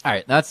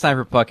right, now it's time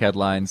for Puck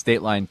Headlines.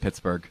 Dateline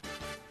Pittsburgh.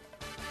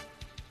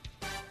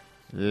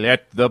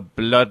 Let the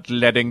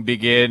bloodletting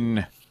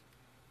begin.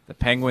 The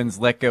Penguins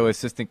let go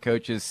assistant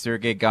coaches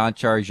Sergei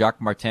Gonchar,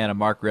 Jacques Martin, and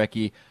Mark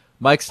Recchi.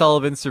 Mike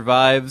Sullivan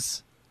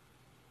survives.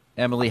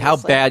 Emily, how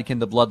bad can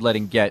the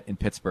bloodletting get in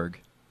Pittsburgh?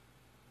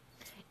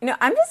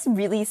 I'm just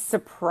really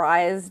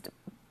surprised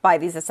by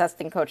these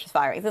assistant coaches'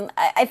 firings. And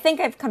I think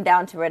I've come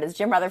down to it as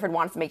Jim Rutherford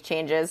wants to make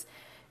changes.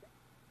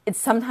 It's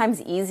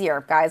sometimes easier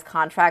if guys'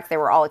 contracts, they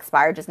were all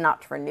expired, just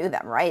not to renew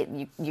them, right?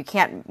 You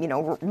can't,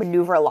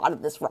 maneuver a lot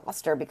of this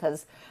roster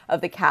because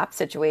of the cap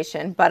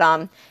situation. But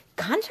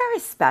Gonchar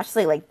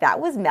especially,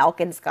 that was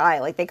Malkin's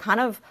guy. They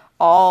kind of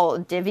all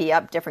divvy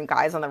up different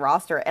guys on the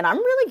roster. And I'm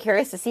really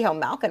curious to see how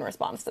Malkin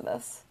responds to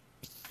this.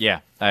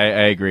 Yeah, I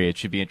agree. It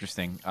should be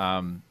interesting.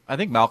 I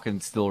think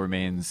Malkin still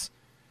remains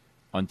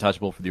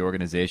untouchable for the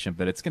organization,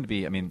 but it's going to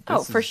be,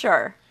 for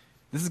sure.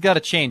 This has got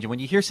to change. And when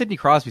you hear Sidney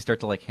Crosby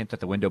start to hint that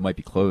the window might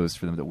be closed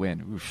for them to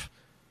win, oof,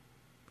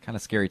 kind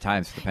of scary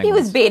times for the Penguins.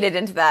 He was baited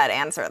into that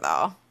answer,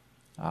 though.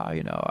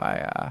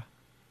 I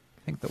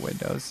think the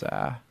window's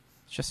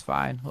just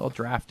fine. A little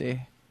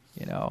drafty,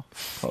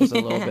 close it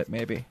a little bit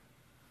maybe.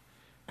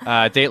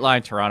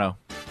 Dateline Toronto.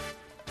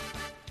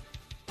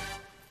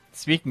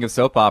 Speaking of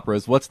soap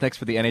operas, what's next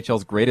for the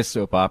NHL's greatest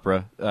soap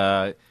opera?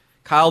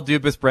 Kyle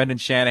Dubas, Brendan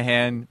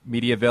Shanahan,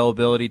 media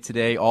availability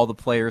today. All the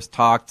players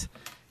talked.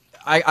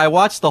 I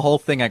watched the whole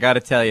thing. I got to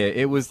tell you,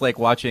 it was like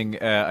watching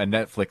a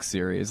Netflix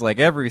series.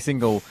 Every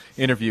single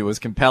interview was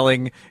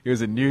compelling. It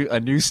was a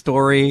new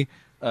story.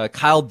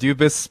 Kyle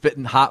Dubas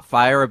spitting hot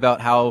fire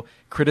about how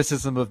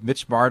criticism of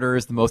Mitch Marner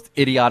is the most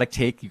idiotic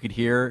take you could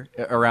hear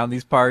around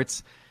these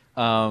parts.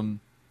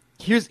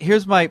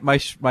 Here's my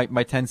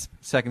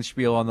 10-second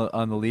spiel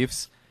on the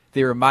Leafs.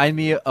 They remind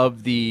me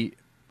of the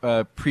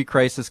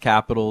pre-crisis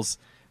Capitals.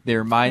 They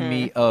remind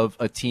me of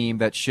a team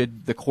that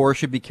the core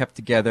should be kept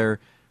together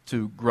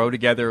to grow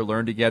together,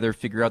 learn together,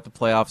 figure out the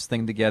playoffs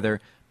thing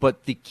together.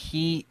 But the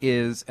key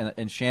is,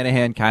 and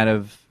Shanahan kind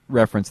of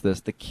referenced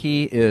this, the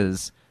key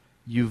is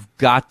you've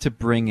got to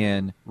bring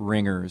in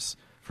ringers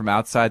from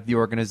outside the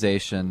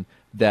organization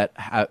that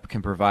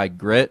can provide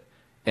grit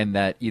and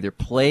that either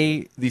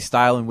play the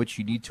style in which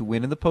you need to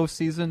win in the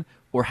postseason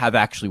or have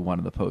actually won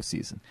in the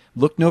postseason.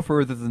 Look no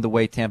further than the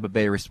way Tampa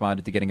Bay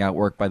responded to getting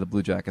outworked by the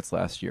Blue Jackets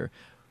last year.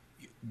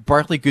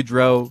 Barclay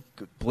Goodrow,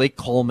 Blake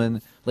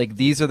Coleman, like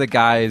these are the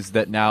guys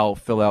that now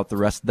fill out the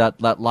rest of that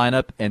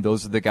lineup, and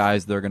those are the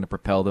guys that are going to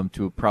propel them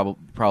to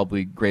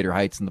probably greater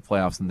heights in the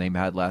playoffs than they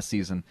had last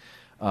season.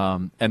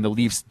 And the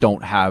Leafs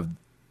don't have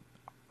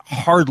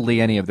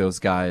hardly any of those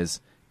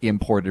guys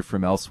imported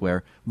from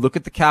elsewhere. Look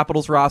at the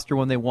Capitals roster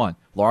when they won.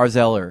 Lars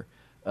Eller,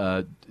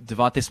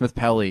 Devontae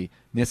Smith-Pelly,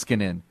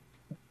 Niskanen,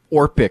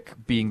 Orpik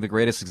being the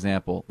greatest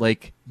example.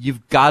 Like,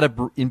 you've got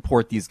to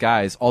import these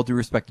guys. All due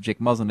respect to Jake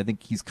Muzzin, I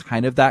think he's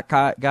kind of that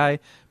guy,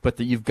 but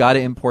you've got to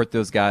import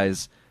those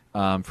guys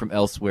from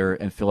elsewhere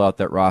and fill out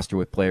that roster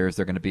with players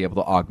that are going to be able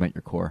to augment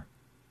your core.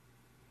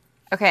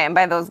 Okay, and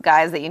by those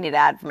guys that you need to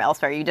add from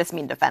elsewhere, you just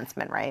mean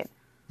defensemen, right?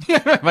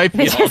 Yeah, it might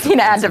be. You just need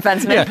to add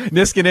defensemen. Yeah,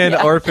 Niskanen,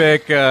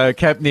 Orpik,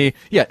 Kempny.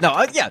 Yeah, no,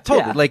 totally.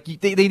 Yeah. Like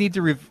they need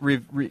to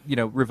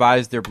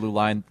revise their blue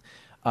line.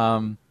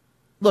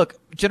 Look,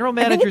 general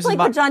managers. I think it's like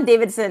what John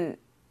Davidson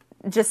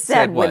just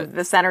said with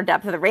the center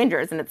depth of the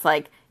Rangers, and it's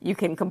like you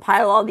can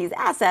compile all these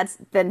assets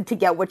then to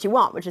get what you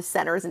want, which is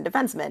centers and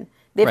defensemen.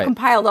 They've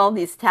compiled all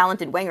these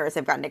talented wingers.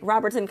 They've got Nick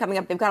Robertson coming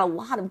up. They've got a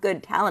lot of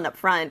good talent up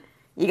front.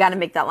 You got to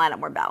make that lineup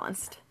more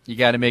balanced. You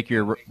got to make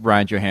your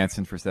Ryan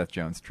Johansson for Seth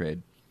Jones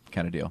trade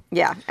kind of deal.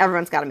 Yeah,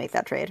 everyone's got to make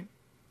that trade.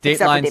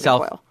 Dateline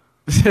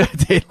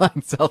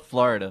South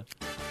Florida.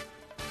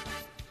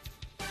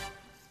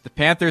 The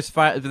Panthers,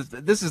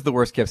 this is the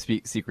worst kept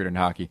secret in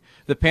hockey.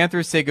 The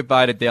Panthers say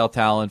goodbye to Dale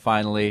Talon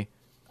finally.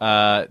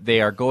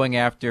 They are going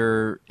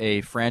after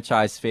a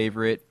franchise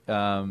favorite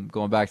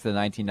going back to the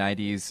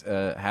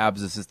 1990s.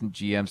 Habs assistant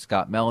GM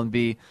Scott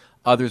Mellenby.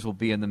 Others will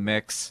be in the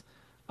mix.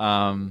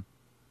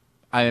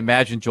 I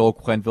imagine Joel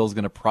Quenneville is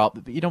going to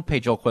probably... You don't pay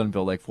Joel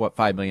Quenneville like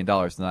 $5 million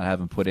to not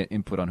have him put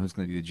input on who's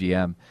going to be the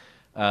GM.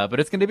 But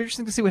it's going to be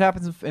interesting to see what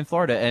happens in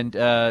Florida. And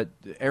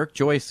Eric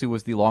Joyce, who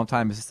was the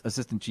longtime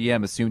assistant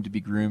GM, assumed to be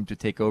groomed to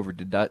take over,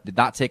 did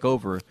not take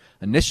over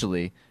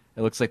initially.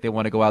 It looks like they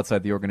want to go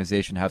outside the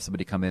organization, have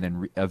somebody come in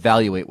and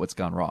evaluate what's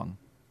gone wrong.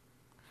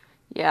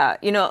 Yeah,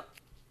 Dale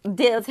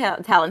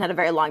Talon had a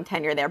very long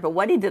tenure there, but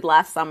what he did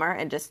last summer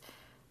and just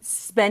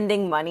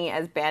spending money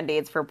as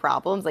Band-Aids for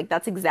problems, like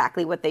that's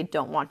exactly what they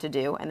don't want to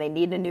do, and they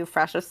need a new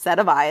fresh set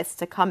of eyes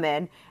to come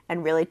in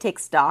and really take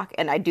stock.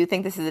 And I do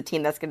think this is a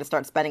team that's going to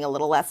start spending a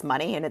little less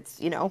money, and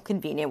it's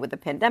convenient with the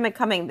pandemic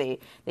coming. They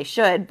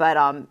should, but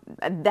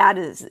that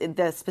is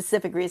the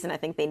specific reason I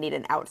think they need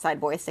an outside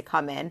voice to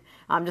come in,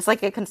 just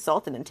like a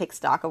consultant, and take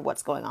stock of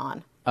what's going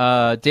on.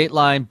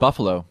 Dateline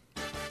Buffalo.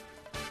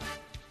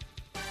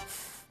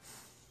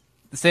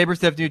 The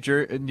Sabres have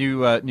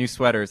new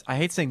sweaters. I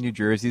hate saying New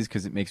Jerseys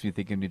because it makes me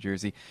think of New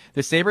Jersey.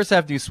 The Sabres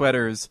have new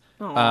sweaters.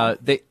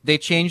 They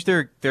change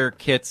their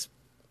kits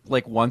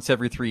like once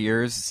every 3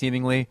 years,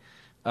 seemingly.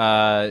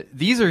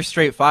 These are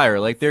straight fire.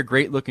 Like, they're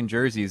great looking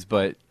jerseys,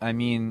 but I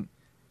mean,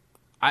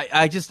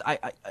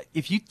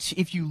 if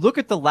you look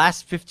at the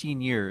last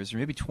 15 years or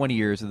maybe 20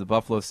 years of the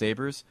Buffalo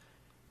Sabres,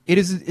 it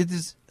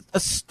is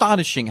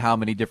astonishing how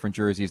many different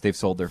jerseys they've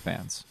sold their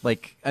fans.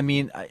 Like, I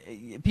mean,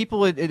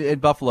 people in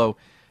Buffalo.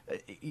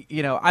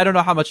 I don't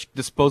know how much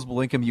disposable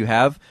income you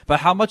have,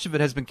 but how much of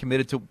it has been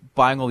committed to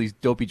buying all these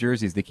dopey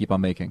jerseys they keep on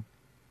making?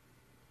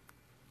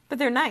 But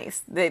they're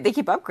nice. They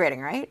keep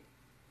upgrading, right?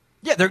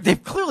 Yeah,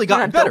 they've clearly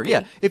gotten better. Dopey.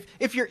 Yeah,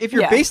 if your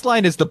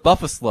baseline is the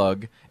Buffa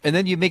Slug, and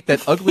then you make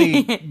that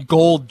ugly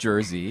gold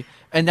jersey,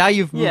 and now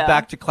you've moved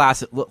back to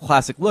classic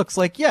looks,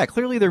 like, yeah,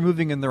 clearly they're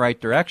moving in the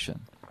right direction.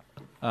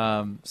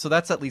 So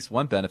that's at least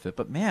one benefit.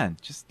 But man,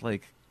 just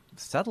like,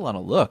 settle on a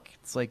look.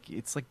 It's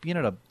like being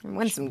at a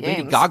win some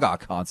Lady games. Gaga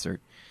concert.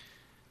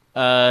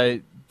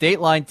 Dateline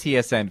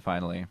TSN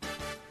finally.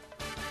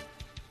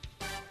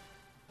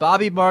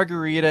 Bobby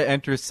Margarita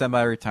enters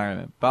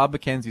semi-retirement. Bob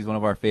McKenzie is one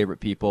of our favorite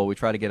people. We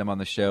try to get him on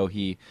the show.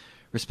 He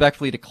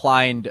respectfully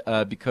declined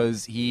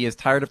because he is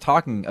tired of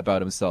talking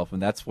about himself,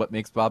 and that's what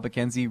makes Bob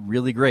McKenzie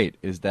really great,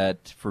 is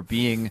that for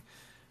being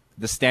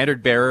the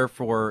standard bearer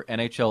for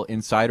NHL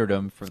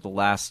insiderdom for the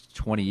last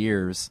 20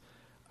 years,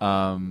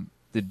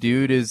 the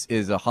dude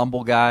is a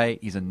humble guy.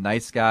 He's a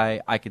nice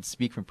guy. I could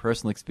speak from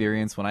personal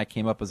experience when I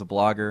came up as a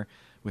blogger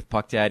with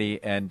Puck Daddy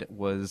and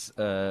was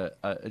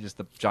just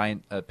a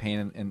giant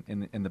pain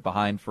in the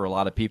behind for a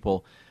lot of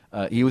people.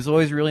 He was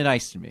always really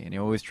nice to me, and he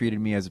always treated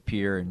me as a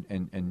peer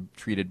and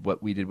treated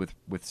what we did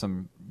with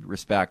some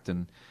respect.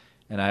 And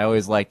and I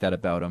always liked that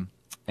about him.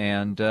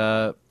 And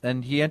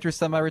he enters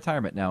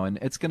semi-retirement now, and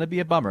it's going to be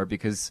a bummer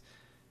because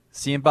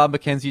seeing Bob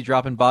McKenzie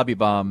dropping Bobby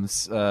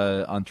bombs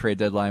on trade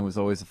deadline was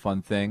always a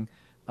fun thing.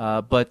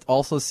 But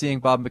also seeing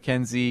Bob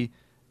McKenzie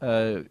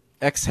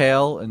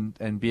exhale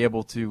and be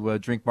able to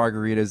drink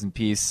margaritas in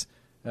peace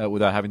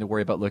without having to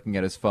worry about looking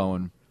at his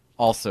phone,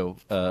 also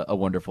a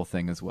wonderful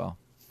thing as well.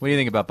 What do you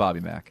think about Bobby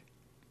Mack?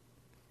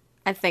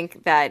 I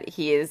think that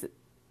he is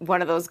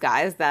one of those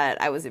guys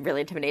that I was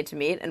really intimidated to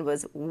meet and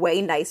was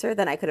way nicer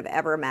than I could have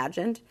ever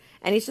imagined.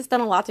 And he's just done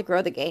a lot to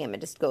grow the game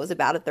and just goes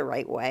about it the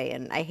right way.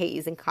 And I hate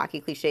using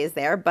cocky cliches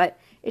there, but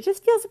it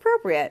just feels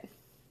appropriate.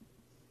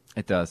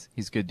 It does.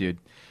 He's a good dude.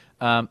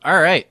 All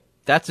right.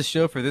 That's a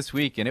show for this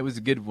week, and it was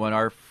a good one.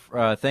 Our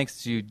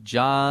thanks to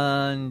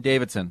John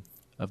Davidson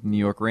of the New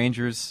York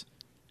Rangers.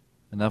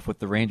 Enough with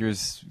the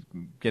Rangers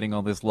getting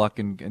all this luck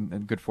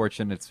and good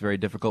fortune. It's very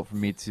difficult for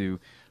me to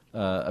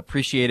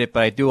appreciate it,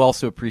 but I do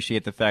also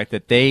appreciate the fact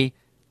that they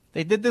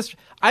did this.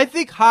 I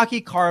think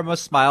hockey karma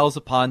smiles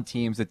upon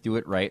teams that do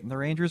it right, and the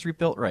Rangers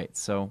rebuilt right.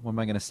 So what am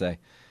I going to say?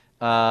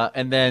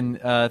 And then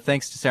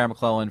thanks to Sarah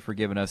McLellan for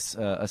giving us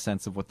a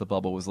sense of what the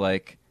bubble was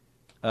like.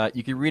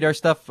 You can read our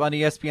stuff on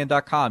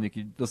ESPN.com. You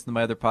can listen to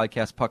my other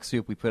podcast, Puck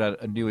Soup. We put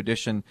out a new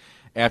edition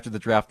after the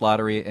draft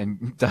lottery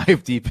and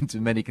dive deep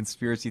into many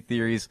conspiracy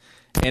theories.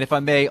 And if I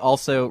may,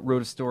 also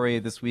wrote a story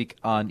this week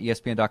on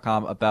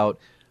ESPN.com about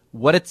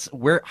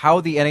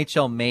how the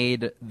NHL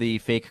made the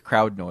fake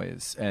crowd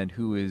noise and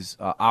who is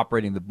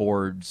operating the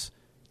boards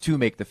to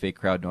make the fake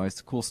crowd noise.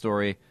 It's a cool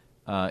story,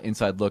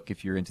 inside look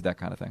if you're into that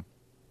kind of thing.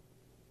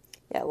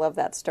 Yeah, I love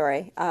that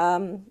story.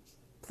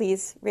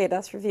 Please rate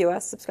us, review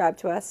us, subscribe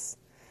to us.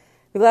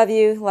 We love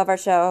you. Love our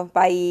show.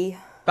 Bye.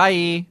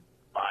 Bye.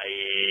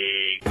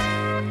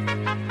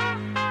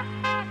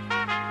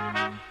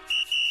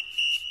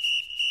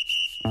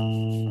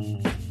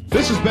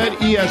 This has been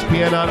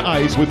ESPN on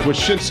Ice with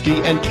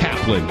Wyshynski and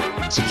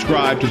Kaplan.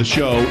 Subscribe to the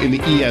show in the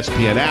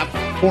ESPN app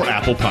or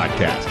Apple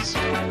Podcasts.